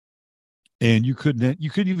 And you couldn't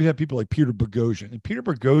even have people like Peter Boghossian. And Peter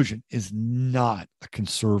Boghossian is not a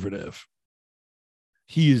conservative.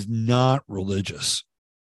 He is not religious.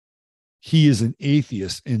 He is an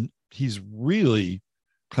atheist, and he's really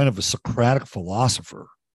kind of a Socratic philosopher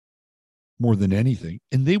more than anything.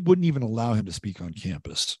 And they wouldn't even allow him to speak on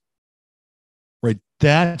campus. Right?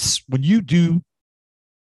 That's when you do.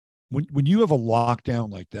 When you have a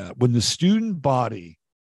lockdown like that, when the student body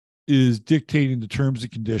is dictating the terms and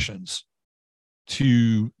conditions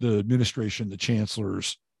to the administration, the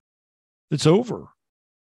chancellors, it's over.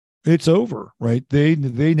 It's over, right? They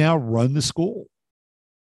now run the school.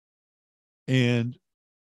 And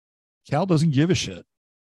Cal doesn't give a shit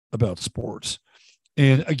about sports.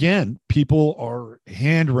 And again, people are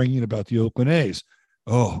hand-wringing about the Oakland A's.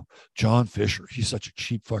 Oh, John Fisher, he's such a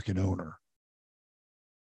cheap fucking owner.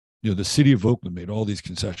 The city of Oakland made all these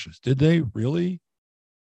concessions. Did they really?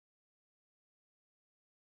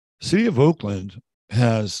 The city of Oakland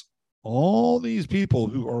has all these people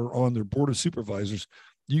who are on their board of supervisors.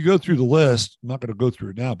 You go through the list. I'm not going to go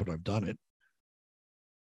through it now, but I've done it.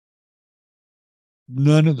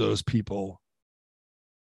 None of those people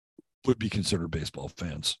would be considered baseball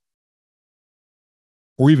fans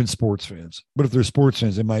or even sports fans. But if they're sports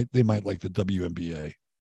fans, they might like the WNBA.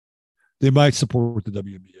 They might support the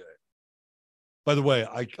WNBA. By the way,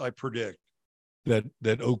 I predict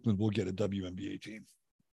that Oakland will get a WNBA team.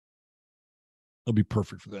 It'll be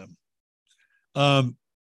perfect for them.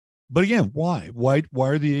 But again, why? Why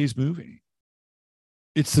are the A's moving?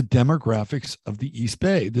 It's the demographics of the East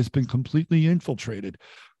Bay that's been completely infiltrated,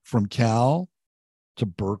 from Cal to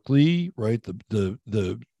Berkeley, right? The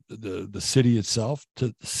city itself to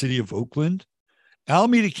the city of Oakland.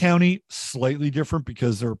 Alameda County, slightly different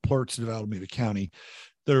because there are parts of Alameda County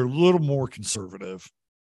that are a little more conservative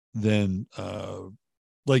than,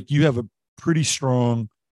 like, you have a pretty strong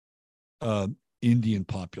Indian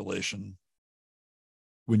population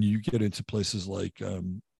when you get into places like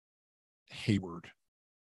Hayward,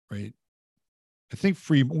 right? I think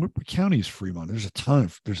Fremont, what county is Fremont? There's a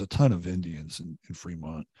ton of Indians in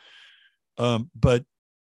Fremont. But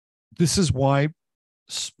this is why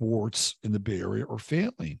sports in the Bay Area are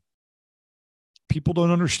failing. People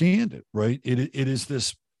don't understand it, right? It is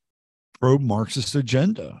this pro-Marxist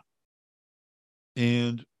agenda.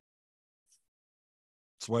 And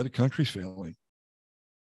that's why the country's failing.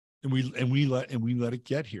 And we let it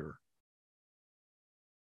get here.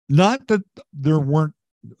 Not that there weren't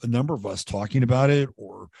a number of us talking about it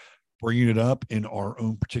or bringing it up in our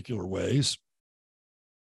own particular ways,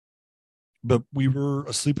 but we were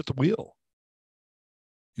asleep at the wheel.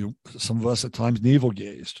 Some of us at times navel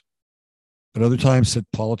gazed. At other times said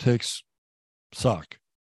politics suck.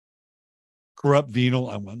 Corrupt, venal,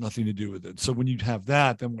 I want nothing to do with it. So when you have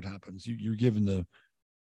that, then what happens? You're given the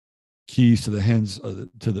keys to the hens, to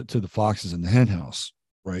the foxes in the hen house,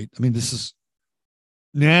 right? I mean, this is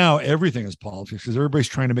now everything is politics because everybody's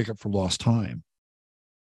trying to make up for lost time.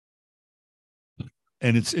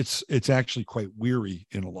 And it's actually quite weary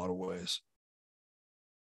in a lot of ways.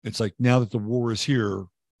 It's like, now that the war is here,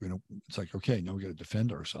 it's like, okay, now we got to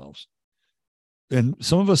defend ourselves. And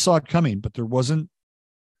some of us saw it coming, but there wasn't,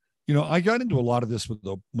 I got into a lot of this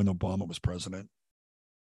when Obama was president.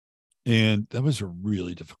 And that was a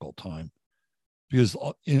really difficult time because,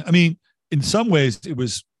 in some ways it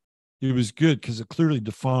was good because it clearly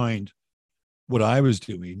defined what I was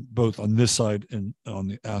doing, both on this side and on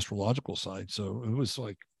the astrological side. So it was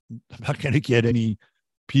like, I'm not going to get any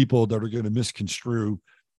people that are going to misconstrue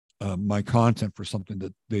my content for something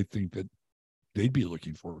that they think that they'd be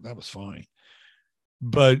looking for. That was fine.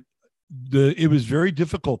 But it was very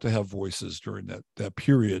difficult to have voices during that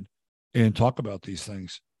period and talk about these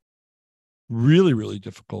things. Really, really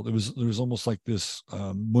difficult. There was almost like this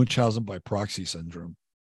Munchausen by proxy syndrome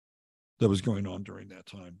that was going on during that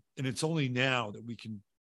time. And it's only now that we can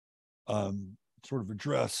sort of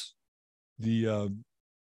address the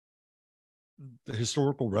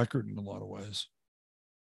historical record in a lot of ways.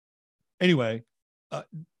 Anyway,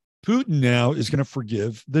 Putin now is going to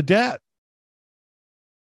forgive the debt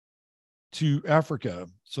to Africa.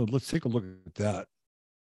 So let's take a look at that.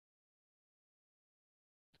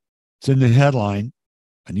 It's in the headline.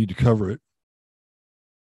 I need to cover it.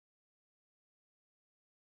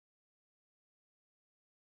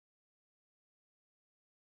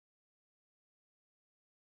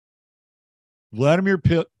 Vladimir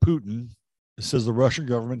Putin says the Russian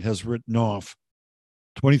government has written off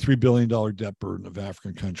 $23 billion debt burden of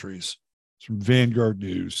African countries. It's from Vanguard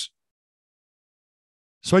News.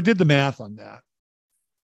 So I did the math on that.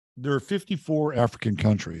 There are 54 African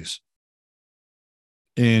countries.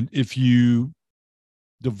 And if you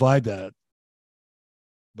divide that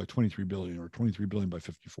by 23 billion, or 23 billion by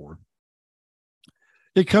 54,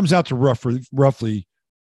 it comes out to roughly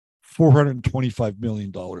 $425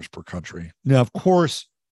 million per country. Now, of course,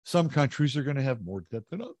 some countries are going to have more debt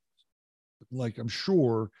than others. Like, I'm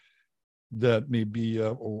sure that maybe, I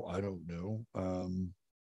don't know,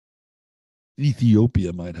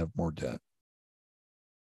 Ethiopia might have more debt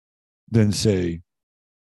than, say,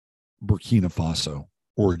 Burkina Faso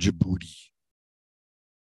or Djibouti.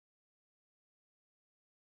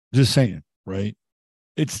 Just saying, right?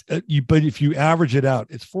 It's but if you average it out,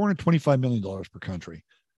 it's $425 million per country.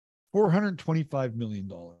 $425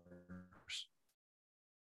 million.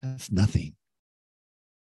 That's nothing.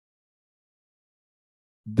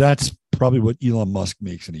 That's probably what Elon Musk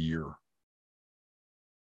makes in a year.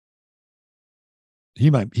 He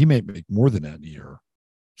may make more than that in a year.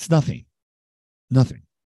 It's nothing. Nothing.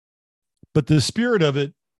 But the spirit of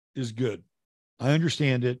it is good. I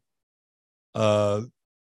understand it. And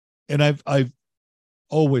I've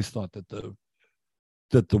always thought that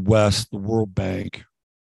the West, the World Bank,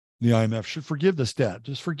 the IMF should forgive this debt.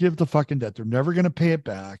 Just forgive the fucking debt. They're never going to pay it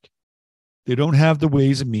back. They don't have the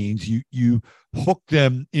ways and means. You hook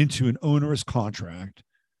them into an onerous contract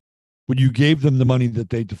when you gave them the money that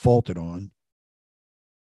they defaulted on.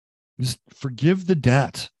 Just forgive the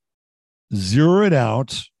debt. Zero it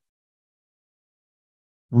out.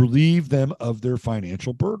 Relieve them of their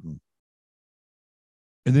financial burden.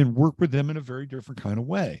 And then work with them in a very different kind of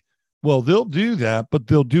way. Well, they'll do that, but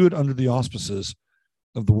they'll do it under the auspices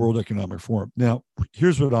of the World Economic Forum. Now,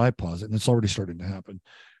 here's what I posit, and it's already starting to happen.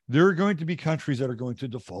 There are going to be countries that are going to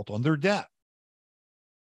default on their debt.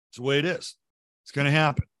 It's the way it is. It's going to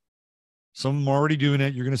happen. Some of them are already doing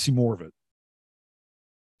it. You're going to see more of it.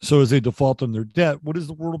 So as they default on their debt, what is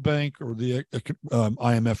the World Bank or the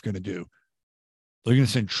IMF going to do? They're going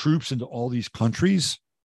to send troops into all these countries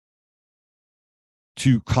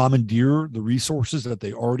to commandeer the resources that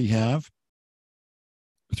they already have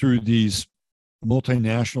through these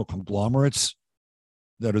multinational conglomerates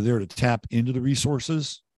that are there to tap into the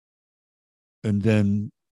resources and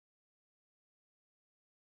then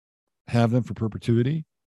have them for perpetuity.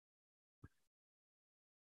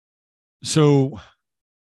 So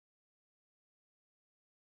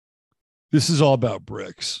this is all about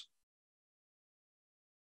BRICS.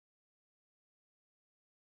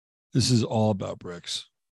 This is all about BRICS.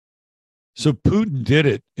 So Putin did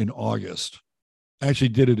it in August. Actually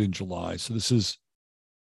did it in July. So this is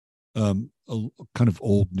a kind of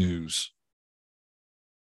old news.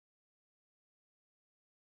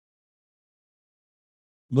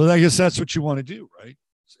 Well, I guess that's what you want to do, right?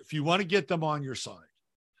 If you want to get them on your side,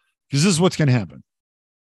 because this is what's going to happen.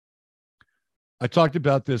 I talked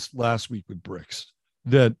about this last week with BRICS,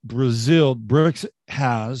 that BRICS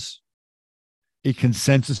has a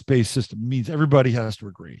consensus-based system. It means everybody has to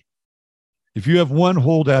agree. If you have one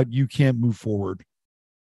holdout, you can't move forward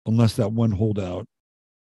unless that one holdout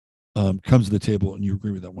comes to the table and you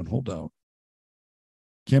agree with that one holdout.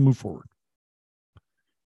 Can't move forward.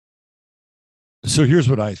 So here's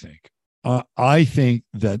what I think. I think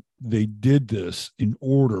that they did this in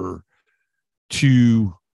order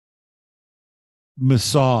to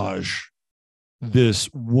massage this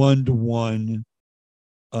one-to-one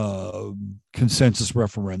consensus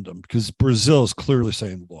referendum, because Brazil is clearly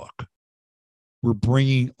saying, look, we're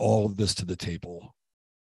bringing all of this to the table.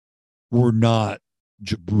 We're not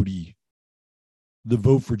Djibouti. The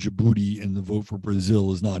vote for Djibouti and the vote for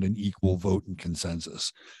Brazil is not an equal vote in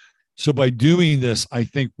consensus. So by doing this, I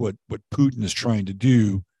think what Putin is trying to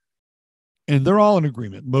do, and they're all in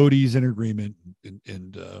agreement. Modi's in agreement,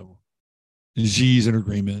 and Xi's in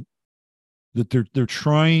agreement, that they're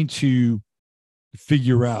trying to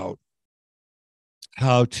figure out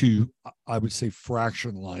how to, I would say,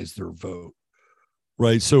 fractionalize their vote,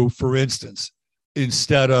 right? So, for instance,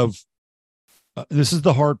 instead of this is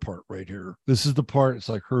the hard part right here. This is the part, it's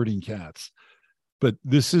like herding cats. But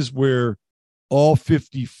this is where all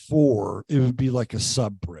 54, it would be like a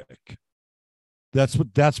sub-BRIC. That's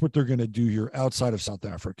what they're going to do here outside of South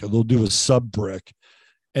Africa. They'll do a sub-BRIC,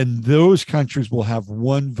 and those countries will have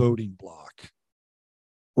one voting block,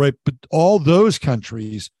 right? But all those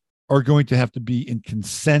countries are going to have to be in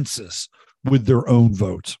consensus with their own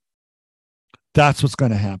votes. That's what's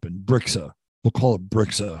going to happen. BRICSA. We'll call it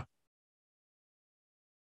BRICSA.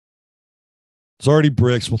 It's already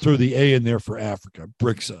BRICS. We'll throw the A in there for Africa.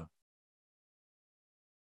 BRICSA.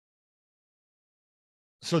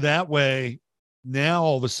 So that way, now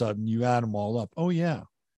all of a sudden, you add them all up. Oh, yeah.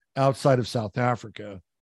 Outside of South Africa,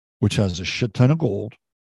 which has a shit ton of gold.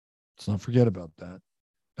 Let's not forget about that.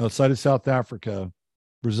 Outside of South Africa,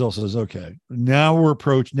 Brazil says, okay, now we're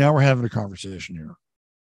having a conversation here.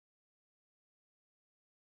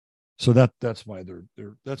 So that's why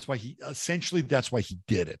that's why he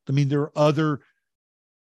did it. I mean, there are other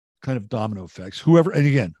kind of domino effects. Whoever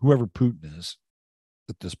Putin is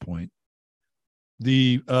at this point,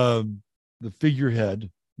 the figurehead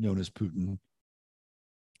known as Putin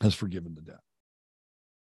has forgiven the debt.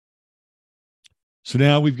 So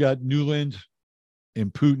now we've got Nuland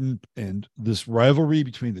and Putin and this rivalry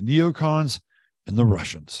between the Neocons and the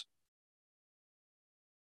Russians.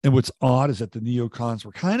 And what's odd is that the Neocons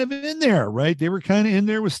were kind of in there, right? They were kind of in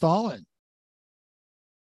there with Stalin.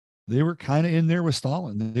 That's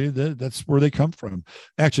where they come from.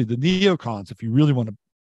 Actually, the Neocons, if you really want to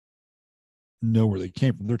know where they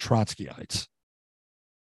came from, they're Trotskyites.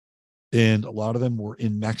 And a lot of them were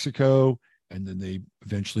in Mexico, and then they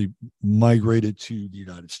eventually migrated to the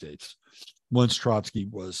United States. Once Trotsky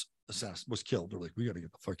was killed, they're like, we got to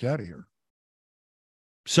get the fuck out of here.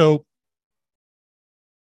 So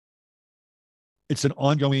it's an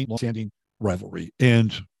ongoing, long-standing rivalry.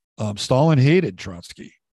 And Stalin hated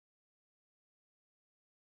Trotsky.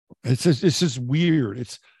 It's just weird.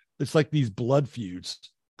 It's like these blood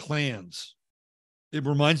feuds, clans. It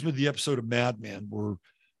reminds me of the episode of Mad Men where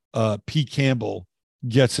Pete Campbell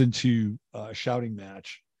gets into a shouting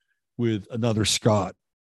match with another Scot.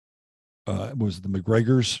 It was the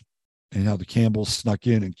McGregors, and how the Campbells snuck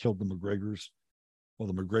in and killed the McGregors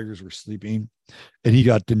while the McGregors were sleeping. And he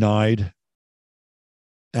got denied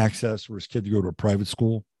access for his kid to go to a private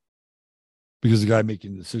school because the guy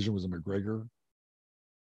making the decision was a McGregor.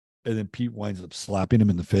 And then Pete winds up slapping him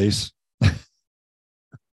in the face.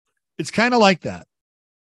 It's kind of like that,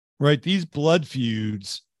 right? These blood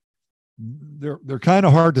feuds, they're kind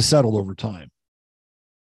of hard to settle over time.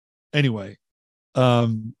 Anyway,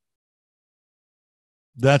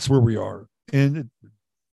 that's where we are. And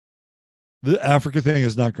the Africa thing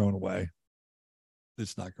is not going away.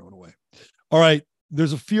 It's not going away. All right.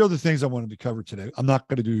 There's a few other things I wanted to cover today. I'm not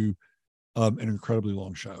going to do an incredibly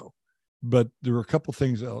long show, but there are a couple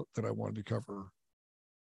things that I wanted to cover.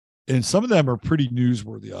 And some of them are pretty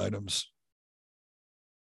newsworthy items.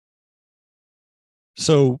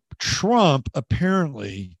 So Trump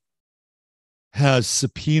apparently has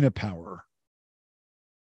subpoena power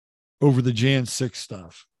over the Jan 6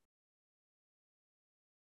 stuff.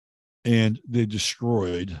 And they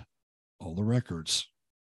destroyed all the records.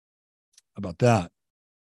 How about that?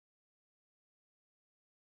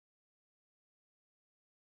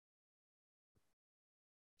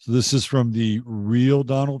 So this is from the real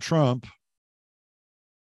Donald Trump.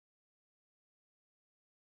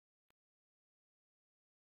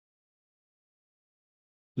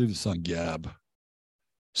 Leave this on Gab.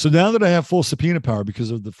 So now that I have full subpoena power because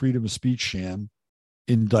of the freedom of speech sham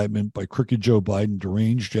indictment by crooked Joe Biden,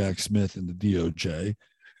 deranged Jack Smith, and the DOJ, it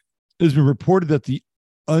has been reported that the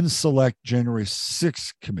unselect January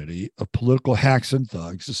 6th committee of political hacks and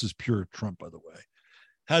thugs, this is pure Trump, by the way,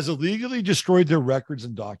 has illegally destroyed their records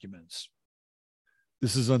and documents.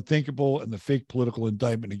 This is unthinkable, and the fake political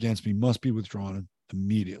indictment against me must be withdrawn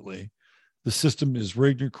immediately. The system is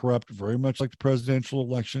rigged and corrupt, very much like the presidential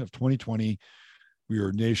election of 2020. We are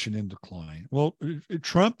a nation in decline. Well,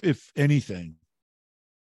 Trump, if anything,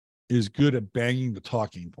 is good at banging the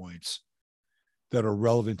talking points that are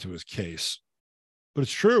relevant to his case. But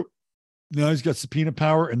it's true. Now he's got subpoena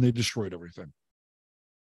power, and they destroyed everything.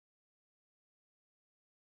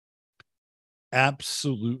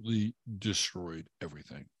 Absolutely destroyed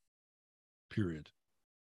everything. Period.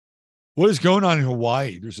 What is going on in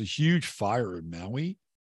Hawaii? There's a huge fire in Maui.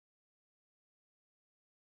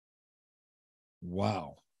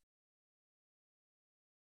 Wow.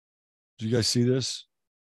 Do you guys see this?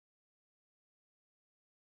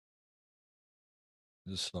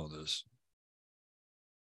 Just saw this.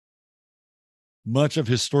 Much of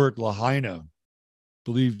historic Lahaina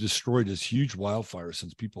believed destroyed as huge wildfire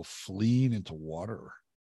since people fleeing into water.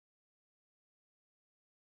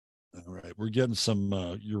 All right, we're getting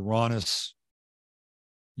some Uranus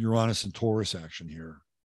and Taurus action here.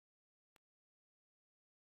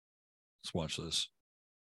 Let's watch this.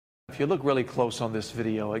 If you look really close on this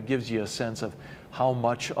video, it gives you a sense of how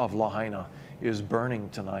much of Lahaina is burning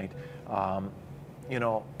tonight. You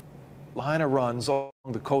know, Lahaina runs along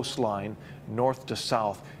the coastline, north to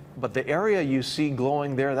south. But the area you see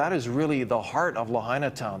glowing there, that is really the heart of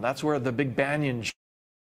Lahaina town. That's where the big banyan,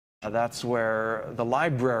 that's where the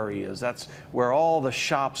library is. That's where all the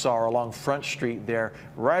shops are along Front Street there,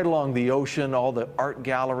 right along the ocean, all the art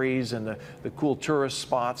galleries and the cool tourist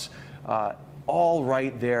spots, all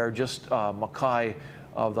right there, just makai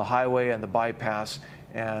of the highway and the bypass.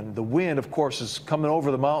 And the wind, of course, is coming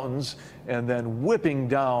over the mountains and then whipping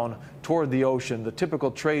down toward the ocean, the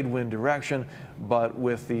typical trade wind direction, but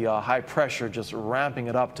with the high pressure just ramping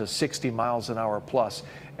it up to 60 miles an hour plus.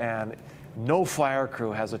 And no fire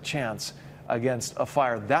crew has a chance against a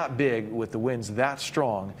fire that big with the winds that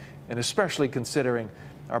strong, and especially considering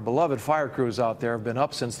our beloved fire crews out there have been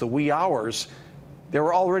up since the wee hours. There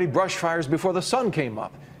were already brush fires before the sun came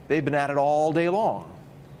up. They've been at it all day long.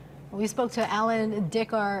 We spoke to Alan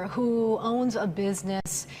Dickar, who owns a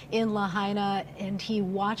business in Lahaina, and he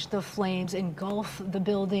watched the flames engulf the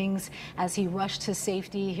buildings as he rushed to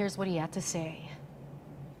safety. Here's what he had to say.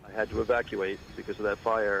 I had to evacuate because of that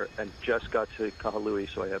fire and just got to Kahului,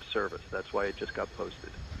 so I have service. That's why it just got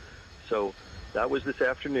posted. So that was this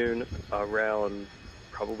afternoon around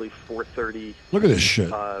probably 4:30. Look at this shit.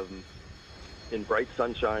 In bright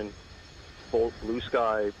sunshine, full blue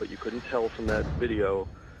sky, but you couldn't tell from that video.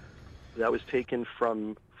 That was taken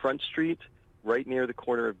from Front Street, right near the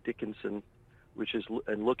corner of Dickinson, which is,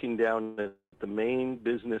 and looking down at the main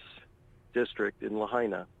business district in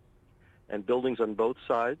Lahaina. And buildings on both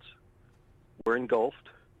sides were engulfed.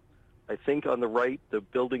 I think on the right, the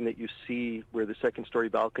building that you see where the second-story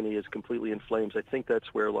balcony is completely in flames, I think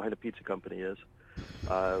that's where Lahaina Pizza Company is.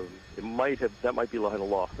 That might be Lahaina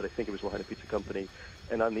Loft, but I think it was Lahaina Pizza Company.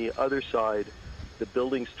 And on the other side, the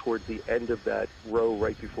buildings towards the end of that row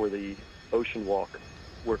right before the ocean walk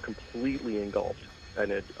were completely engulfed.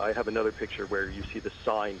 And I have another picture where you see the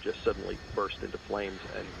sign just suddenly burst into flames,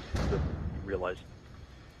 and you realize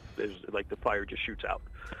there's like the fire just shoots out.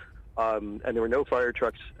 And there were no fire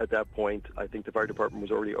trucks at that point. I think the fire department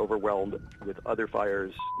was already overwhelmed with other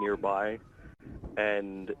fires nearby.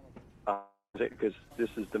 And because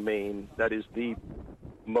that is the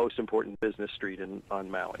most important business street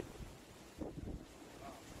on Maui.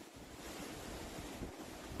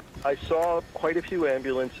 I saw quite a few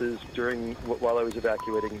ambulances while I was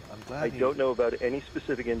evacuating. I don't know about any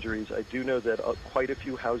specific injuries. I do know that quite a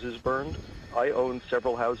few houses burned. I own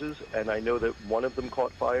several houses, and I know that one of them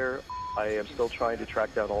caught fire. I am still trying to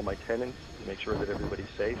track down all my tenants to make sure that everybody's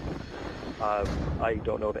safe. I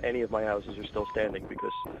don't know if any of my houses are still standing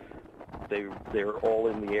because they're all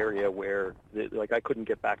in the area where, I couldn't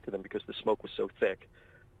get back to them because the smoke was so thick.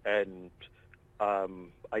 And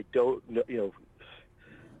I don't know,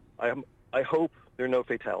 I hope there are no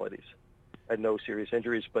fatalities and no serious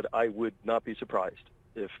injuries, but I would not be surprised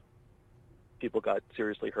if people got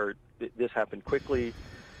seriously hurt. This happened quickly.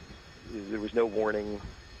 There was no warning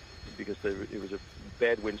because it was a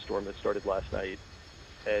bad windstorm that started last night.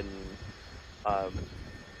 And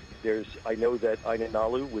I know that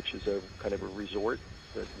Ainanalu, which is a kind of a resort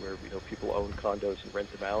where people own condos and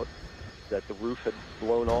rent them out, that the roof had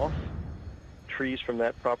blown off. Trees from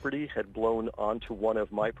that property had blown onto one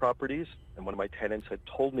of my properties, and one of my tenants had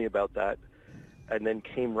told me about that, and then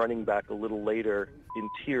came running back a little later in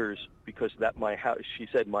tears because she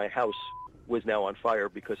said my house was now on fire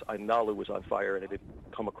because Ainanalu was on fire and it had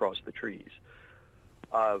come across the trees.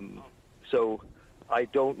 So I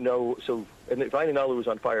don't know. So, and if Vainanalu was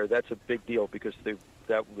on fire, that's a big deal because they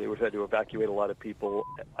would have had to evacuate a lot of people.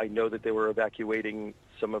 I know that they were evacuating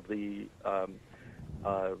some of the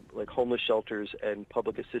like homeless shelters and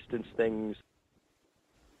public assistance things.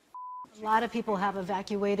 A lot of people have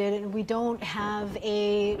evacuated, and we don't have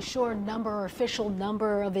a sure number or official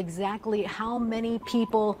number of exactly how many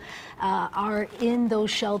people are in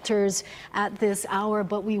those shelters at this hour,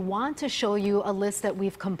 but we want to show you a list that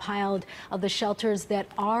we've compiled of the shelters that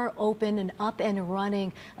are open and up and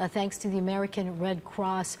running thanks to the American Red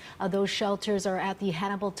Cross. Those shelters are at the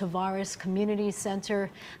Hannibal Tavares Community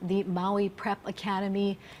Center, the Maui Prep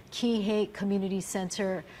Academy, Kihei Community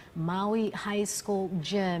Center, Maui High School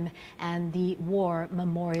Gym, and the War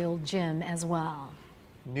Memorial Gym as well.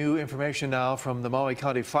 New information now from the Maui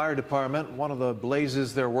County Fire Department. One of the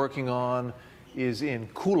blazes they're working on is in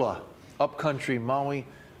Kula, upcountry Maui,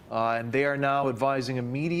 and they are now advising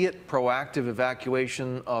immediate proactive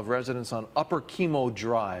evacuation of residents on Upper Kimo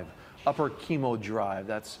Drive. Upper Kimo Drive,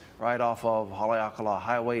 that's right off of Haleakala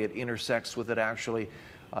Highway. It intersects with it actually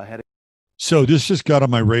heading. So this just got on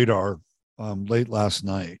my radar late last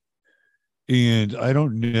night, and I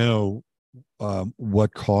don't know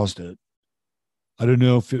what caused it. I don't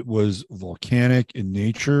know if it was volcanic in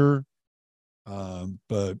nature,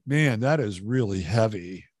 but man, that is really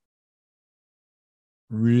heavy.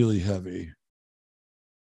 Really heavy.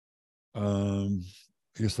 I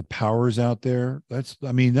guess the power's out there. I've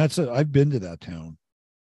been to that town.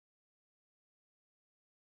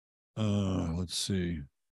 Let's see.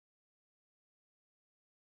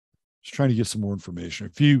 Just trying to get some more information.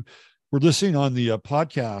 If you were listening on the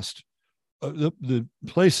podcast, the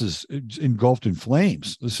place is engulfed in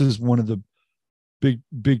flames. This is one of the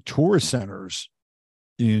big tourist centers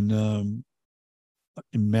in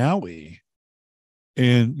Maui,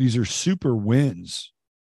 and these are super winds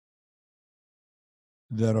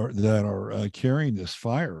that are carrying this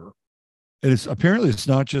fire. And it's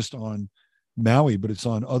not just on Maui, but it's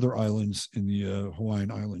on other islands in the Hawaiian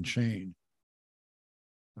island chain.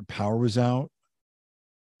 The power was out.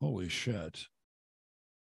 Holy shit.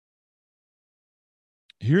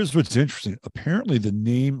 Here's what's interesting. Apparently the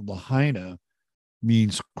name Lahaina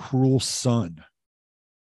means cruel sun.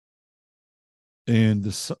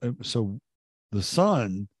 And so the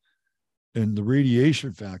sun and the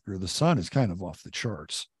radiation factor of the sun is kind of off the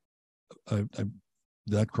charts.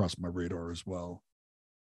 That crossed my radar as well.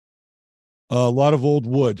 A lot of old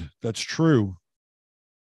wood. That's true.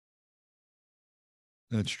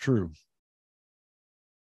 That's true.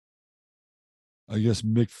 I guess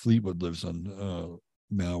Mick Fleetwood lives on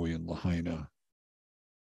Maui and Lahaina.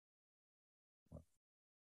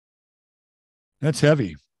 That's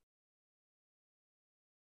heavy.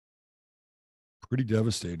 Pretty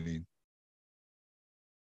devastating.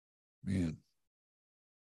 Man.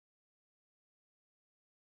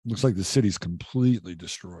 Looks like the city's completely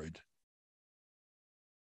destroyed.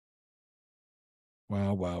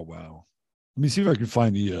 Wow, wow, wow. Let me see if I can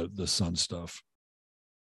find the sun stuff.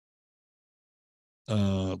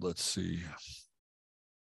 Let's see.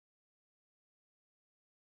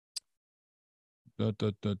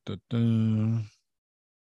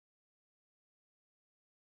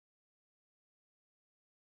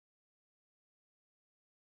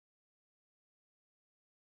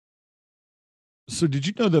 So did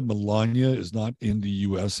you know that Melania is not in the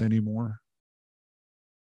U.S. anymore?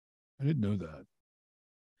 I didn't know that.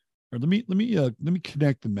 Or let me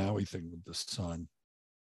connect the Maui thing with the sun.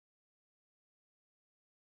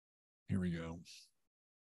 Here we go.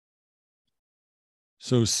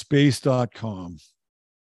 So space.com.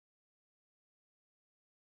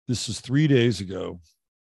 This is 3 days ago.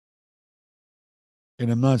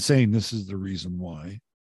 And I'm not saying this is the reason why,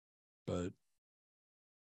 but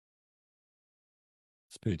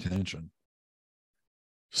let's pay attention.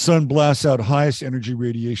 Sun blasts out highest energy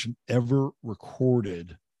radiation ever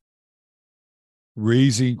recorded,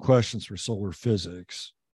 raising questions for solar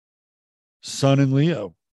physics. Sun in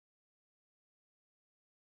Leo.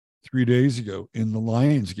 3 days ago in the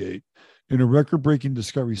Lions Gate. In a record-breaking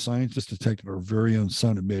discovery, scientists detected our very own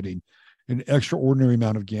sun emitting an extraordinary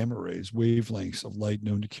amount of gamma rays, wavelengths of light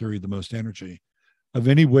known to carry the most energy of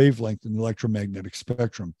any wavelength in the electromagnetic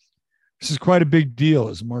spectrum. This is quite a big deal,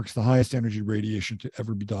 as it marks the highest energy radiation to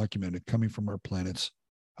ever be documented coming from our planet's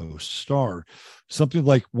host star, something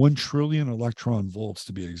like 1 trillion electron volts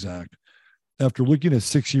to be exact. After looking at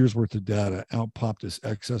 6 years worth of data, out popped this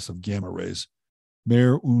excess of gamma rays.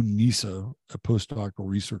 Mayor Nisa, a postdoctoral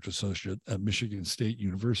research associate at Michigan State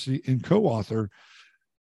University and co-author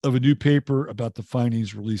of a new paper about the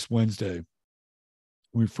findings released Wednesday,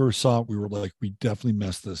 When we first saw it, we were like, we definitely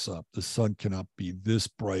messed this up. The sun cannot be this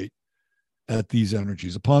bright at these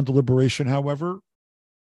energies. Upon deliberation, however,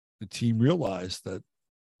 the team realized that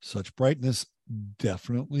such brightness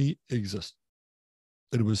definitely exists.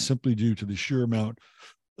 That it was simply due to the sheer amount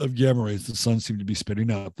of gamma rays the sun seemed to be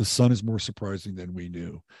spitting out. The sun is more surprising than we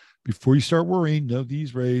knew. Before you start worrying, no,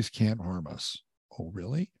 these rays can't harm us. Oh,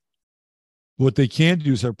 really? What they can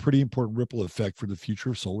do is have a pretty important ripple effect for the future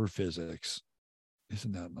of solar physics.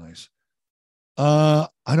 Isn't that nice? I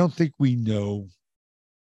don't think we know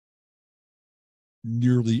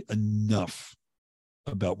nearly enough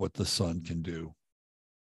about what the sun can do.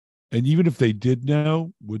 And even if they did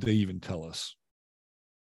know, would they even tell us?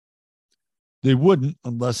 They wouldn't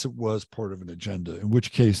unless it was part of an agenda, in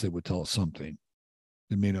which case they would tell us something.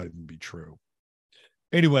 It may not even be true.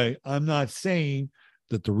 Anyway, I'm not saying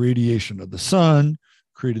that the radiation of the sun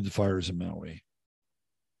created the fires in Maui.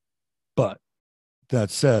 But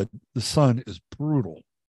that said, the sun is brutal.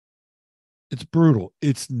 It's brutal.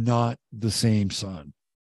 It's not the same sun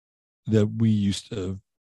that we used to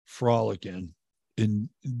frolic in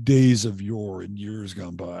days of yore and years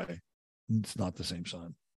gone by. It's not the same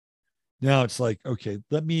sun. Now it's like, okay,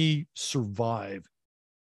 let me survive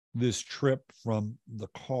this trip from the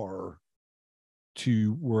car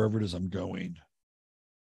to wherever it is I'm going.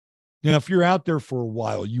 Now, if you're out there for a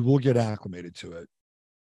while, you will get acclimated to it.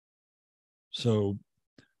 So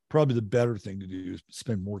probably the better thing to do is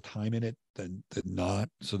spend more time in it than not,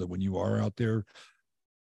 so that when you are out there,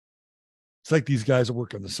 it's like these guys that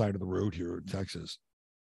work on the side of the road here in Texas.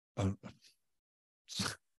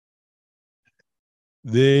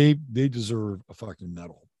 They deserve a fucking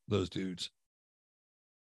medal, those dudes.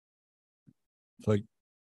 It's like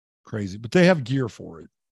crazy, but they have gear for it.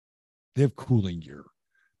 They have cooling gear.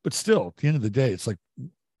 But still, at the end of the day, it's like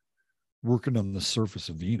working on the surface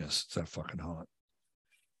of Venus. It's that fucking hot.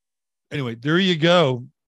 Anyway, there you go.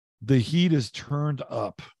 The heat is turned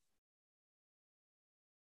up.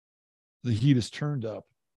 The heat is turned up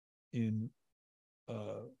in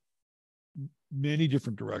many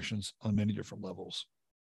different directions on many different levels.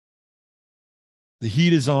 The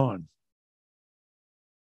heat is on.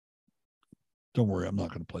 Don't worry, I'm not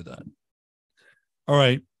going to play that. All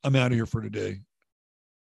right, I'm out of here for today.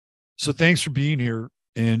 So thanks for being here.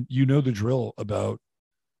 And you know the drill about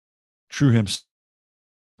True Hemp.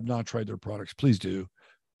 I've not tried their products. Please do.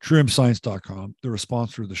 TrueHempScience.com. They're a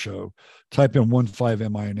sponsor of the show. Type in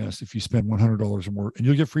 15MINS if you spend $100 or more, and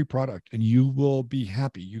you'll get free product, and you will be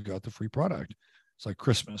happy you got the free product. It's like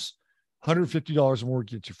Christmas. $150 or more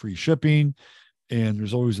gets you free shipping, and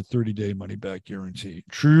there's always a 30-day money-back guarantee.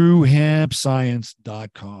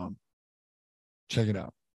 TrueHempScience.com. Check it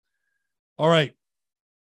out. All right.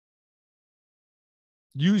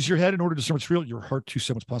 Use your head in order to discern what's real, your heart to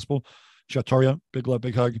say what's possible. Shataria, big love,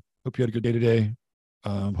 big hug. Hope you had a good day today.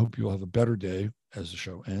 Hope you will have a better day as the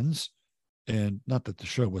show ends. And not that the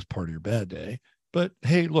show was part of your bad day, but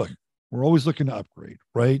hey, look, we're always looking to upgrade,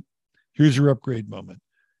 right? Here's your upgrade moment.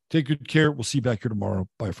 Take good care. We'll see you back here tomorrow.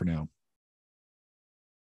 Bye for now.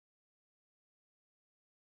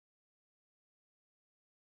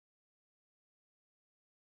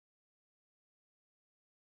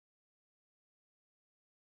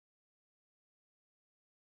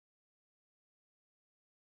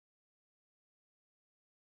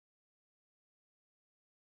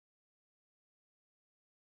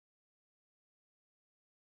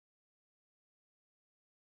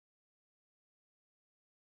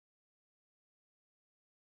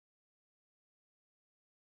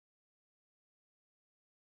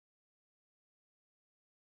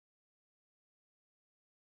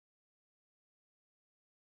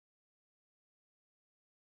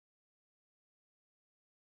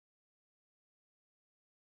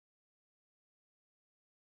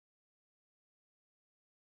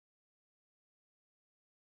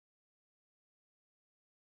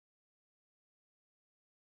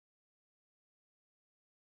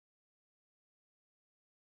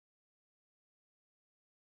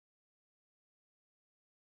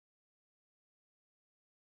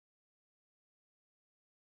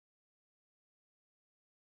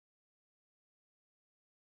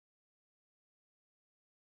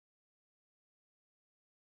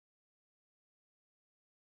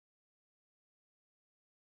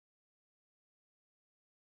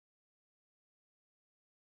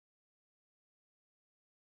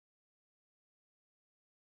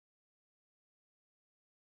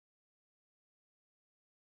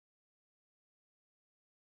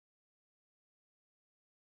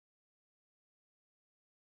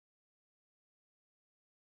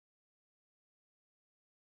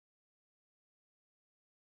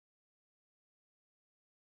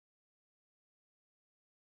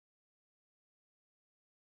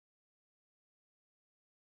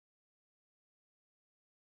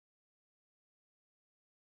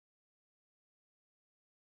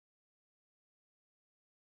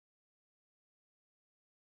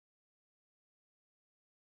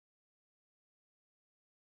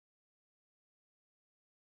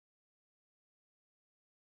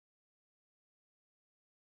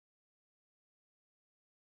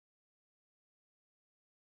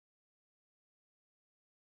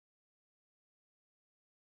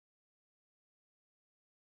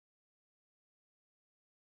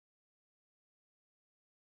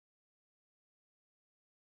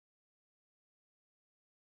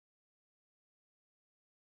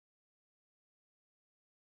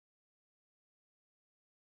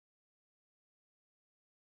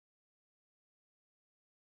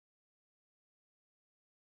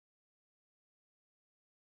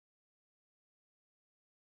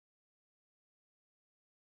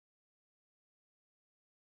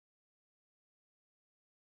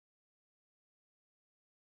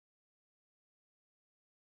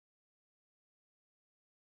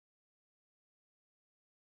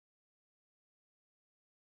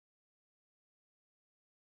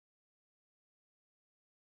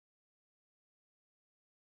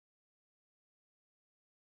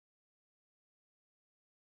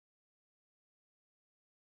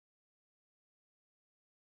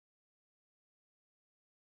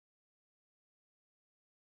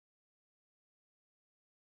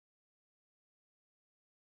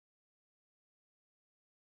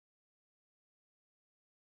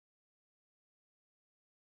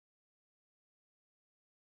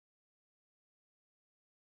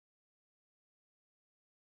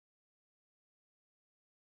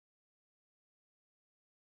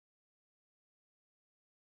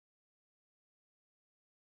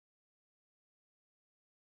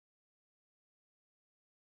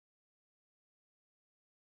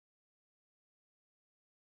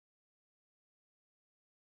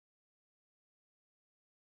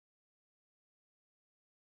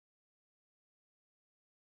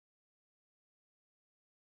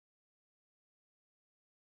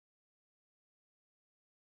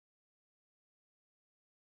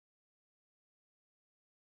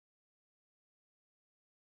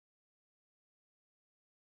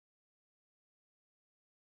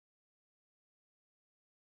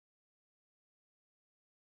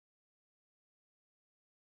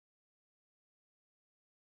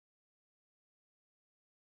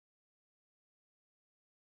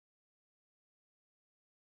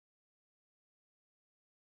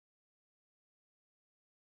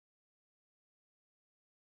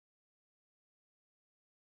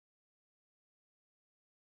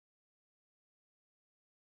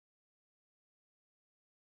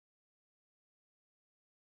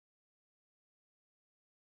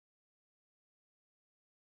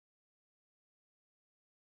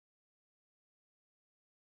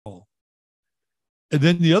 And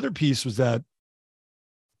then the other piece was that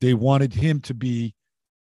they wanted him to be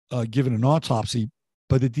given an autopsy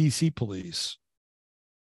by the DC police.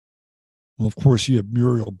 Well, of course, you have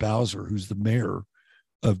Muriel Bowser, who's the mayor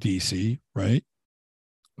of DC, right?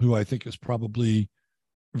 Who I think is probably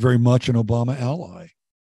very much an Obama ally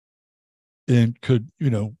and could,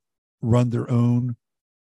 run their own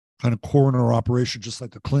kind of coroner operation, just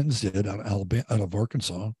like the Clintons did out of Alabama, out of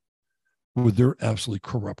Arkansas, with their absolutely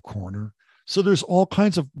corrupt coroner. So there's all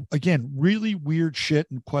kinds of, again, really weird shit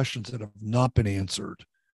and questions that have not been answered.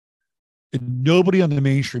 And nobody on the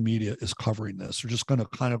mainstream media is covering this. They're just going to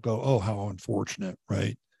kind of go, oh, how unfortunate,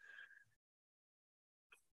 right?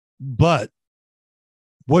 But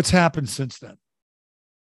what's happened since then?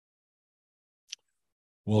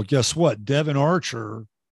 Well, guess what? Devin Archer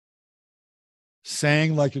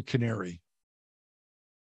sang like a canary.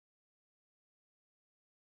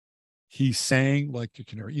 He sang like a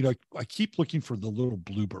canary. I keep looking for the little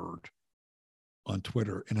bluebird on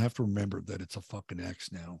Twitter, and I have to remember that it's a fucking X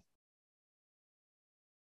now.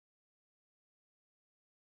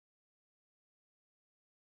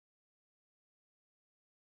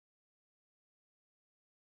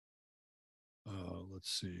 Let's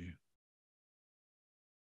see.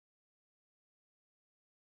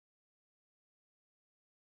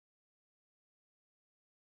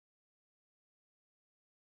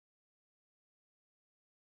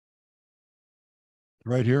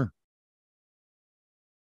 Right here.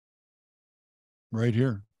 Right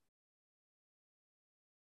here.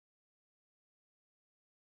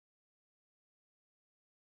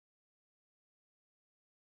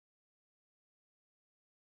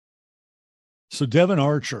 So Devin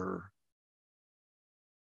Archer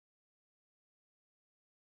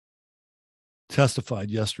testified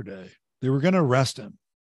yesterday. They were going to arrest him.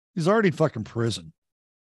 He's already in fucking prison.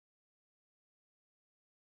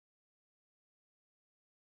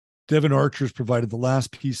 Devin Archer's provided the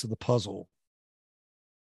last piece of the puzzle.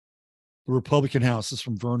 The Republican House is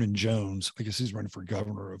from Vernon Jones. I guess he's running for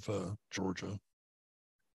governor of Georgia.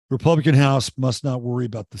 Republican House must not worry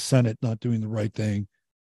about the Senate not doing the right thing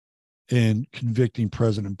and convicting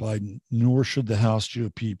President Biden, nor should the House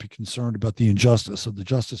GOP be concerned about the injustice of the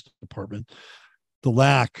Justice Department, the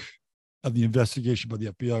lack of the investigation by the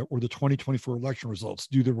FBI, or the 2024 election results.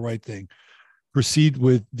 Do the right thing. Proceed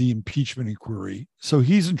with the impeachment inquiry. So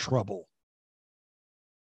he's in trouble,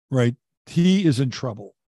 right? He is in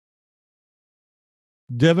trouble.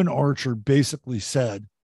 Devin Archer basically said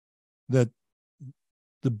that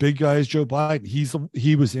the big guy is Joe Biden.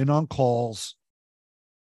 He was in on calls.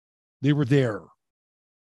 They were there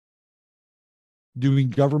doing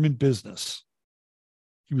government business.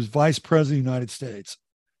 He was vice president of the United States.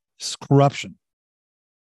 It's corruption.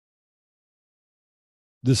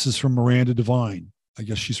 This is from Miranda Devine. I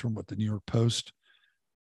guess she's from the New York Post.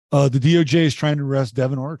 The DOJ is trying to arrest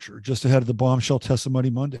Devin Archer just ahead of the bombshell testimony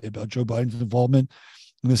Monday about Joe Biden's involvement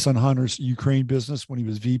in his son Hunter's Ukraine business when he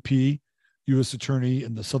was VP, U.S. Attorney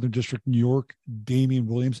in the Southern District of New York. Damian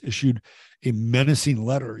Williams issued a menacing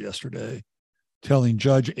letter yesterday telling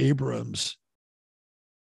Judge Abrams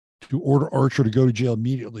to order Archer to go to jail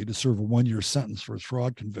immediately to serve a 1-year sentence for his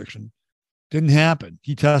fraud conviction. Didn't happen.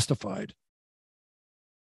 He testified.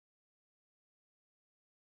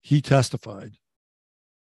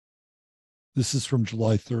 This is from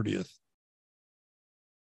July 30th.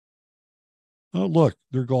 Oh, look,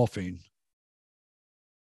 they're golfing.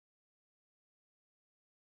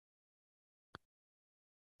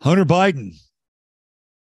 Hunter Biden.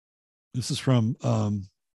 This is from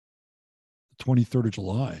 23rd of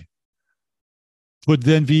July. Put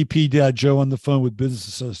then VP Dad Joe on the phone with business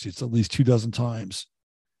associates at least 24 times.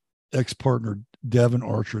 Ex-partner Devin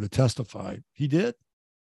Archer to testify. He did.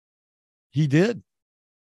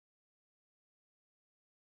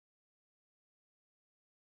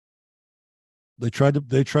 They tried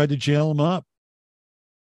to jail him up.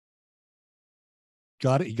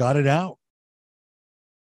 He got it out.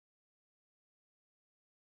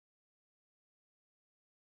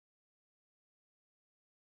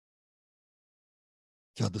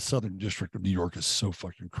 God, the Southern District of New York is so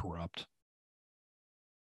fucking corrupt.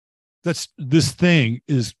 This thing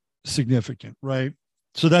is significant, right?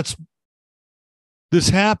 So this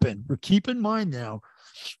happened. But keep in mind now,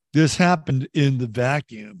 this happened in the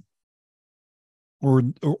vacuum, or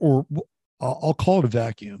I'll call it a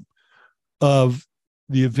vacuum of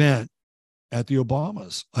the event at the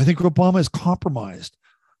Obamas. I think Obama is compromised.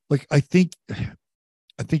 Like I think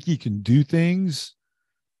he can do things,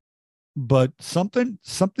 but something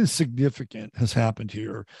significant has happened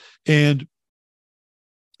here. And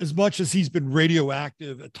as much as he's been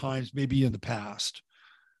radioactive at times, maybe in the past,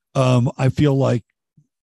 I feel like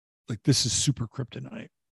Like, this is super kryptonite.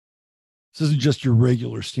 This isn't just your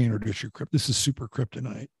regular standard issue kryptonite. This is super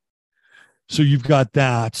kryptonite. So you've got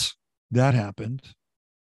that. That happened.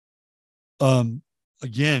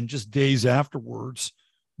 Again, just days afterwards,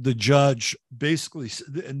 the judge basically,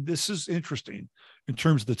 and this is interesting in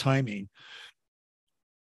terms of the timing.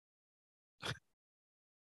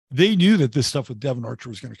 They knew that this stuff with Devon Archer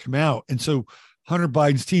was going to come out. And so Hunter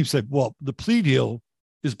Biden's team said, well, the plea deal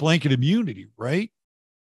is blanket immunity, right?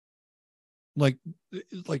 Like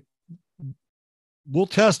we'll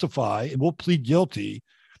testify and we'll plead guilty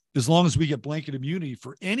as long as we get blanket immunity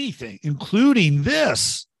for anything, including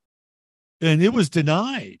this. And it was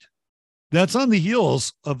denied. That's on the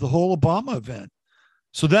heels of the whole Obama event.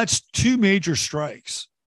 So that's two major strikes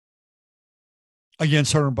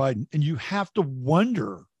against Hunter Biden. And you have to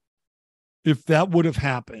wonder if that would have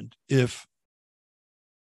happened if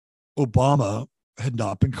Obama had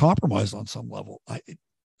not been compromised on some level.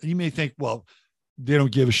 You may think, well, they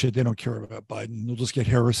don't give a shit. They don't care about Biden. They'll just get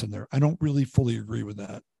Harris in there. I don't really fully agree with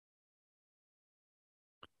that.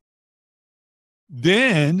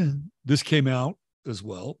 Then this came out as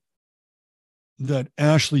well that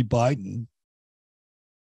Ashley Biden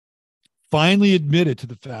finally admitted to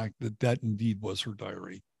the fact that that indeed was her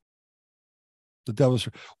diary. That was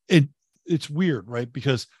her. And it's weird, right?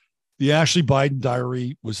 Because the Ashley Biden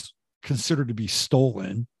diary was considered to be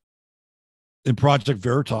stolen, and Project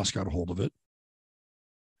Veritas got a hold of it.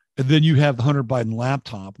 And then you have the Hunter Biden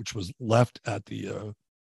laptop, which was left at the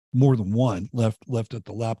more than one left at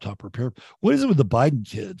the laptop repair. What is it with the Biden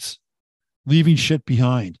kids leaving shit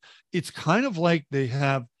behind? It's kind of like they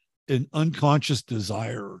have an unconscious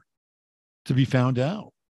desire to be found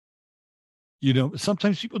out. You know,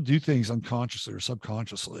 sometimes people do things unconsciously or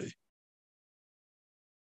subconsciously,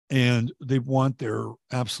 and they want their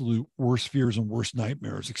absolute worst fears and worst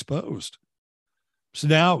nightmares exposed. So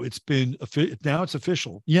now it's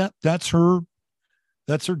official. Yeah, that's her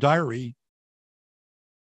diary.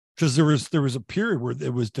 Because there was a period where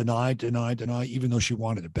it was denied, even though she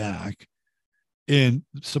wanted it back. And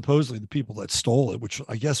supposedly the people that stole it, which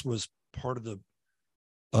I guess was part of the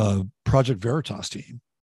Project Veritas team,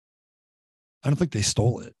 I don't think they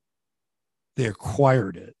stole it. They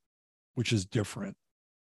acquired it, which is different.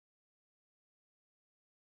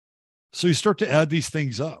 So you start to add these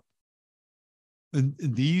things up. And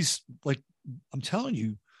these, like, I'm telling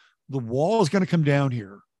you, the wall is going to come down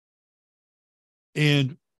here.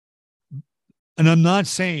 And I'm not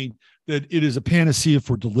saying that it is a panacea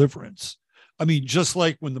for deliverance. I mean, just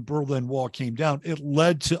like when the Berlin Wall came down, it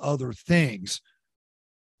led to other things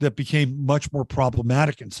that became much more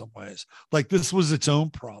problematic in some ways. Like, this was its own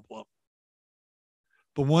problem.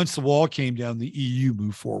 But once the wall came down, the EU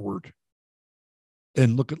moved forward.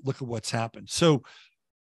 And look at what's happened. So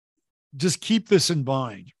just keep this in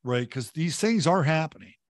mind, right? Because these things are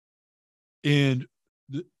happening. And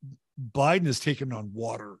Biden is taking on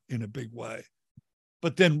water in a big way.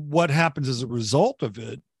 But then what happens as a result of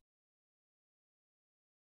it?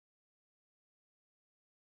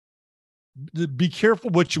 Be careful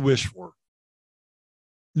what you wish for.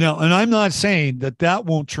 Now, and I'm not saying that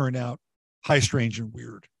won't turn out high, strange, and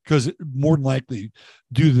weird, because more than likely,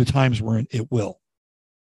 due to the times we're in, it will.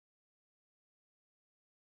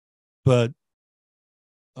 But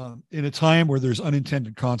in a time where there's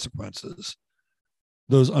unintended consequences,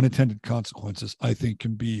 those unintended consequences, I think,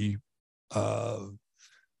 can be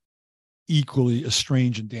equally as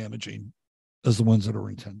strange and damaging as the ones that are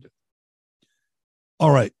intended. All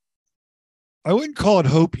right. I wouldn't call it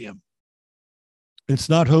hopium. It's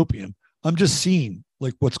not hopium. I'm just seeing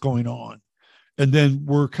like what's going on. And then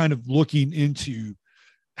we're kind of looking into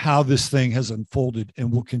how this thing has unfolded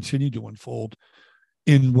and will continue to unfold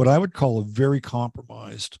in what I would call a very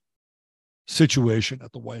compromised situation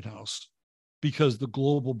at the White House, because the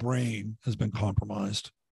global brain has been compromised.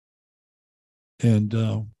 And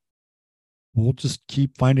we'll just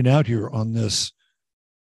keep finding out here on this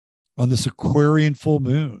Aquarian full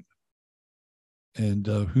moon. And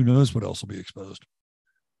who knows what else will be exposed.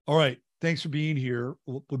 All right. Thanks for being here.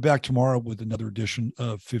 We'll be back tomorrow with another edition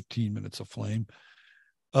of 15 Minutes of Flame.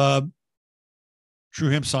 True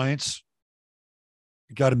Hemp Science.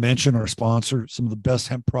 Got to mention our sponsor, some of the best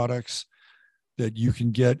hemp products that you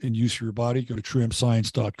can get and use for your body. Go to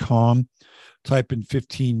truehempscience.com. Type in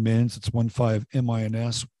 15 mins. It's 15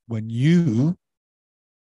 MINS. When you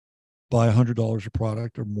buy $100 of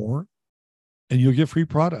product or more, and you'll get free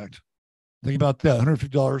product. Think about that.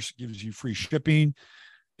 $150 gives you free shipping,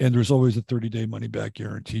 and there's always a 30-day money-back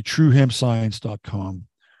guarantee. truehempscience.com,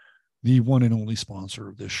 the one and only sponsor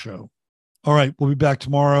of this show. All right, we'll be back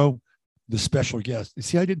tomorrow. the special guest. You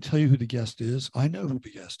see, I didn't tell you who the guest is. I know who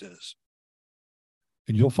the guest is.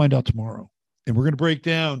 And you'll find out tomorrow. And we're going to break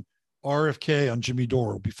down RFK on Jimmy Dore.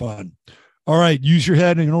 It'll be fun. All right. Use your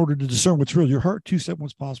head in order to discern what's real. Your heart, 2 step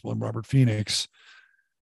what's possible. I'm Robert Phoenix.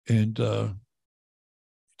 And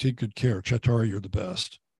take good care. Chatari, you're the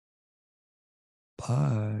best.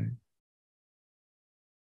 Bye.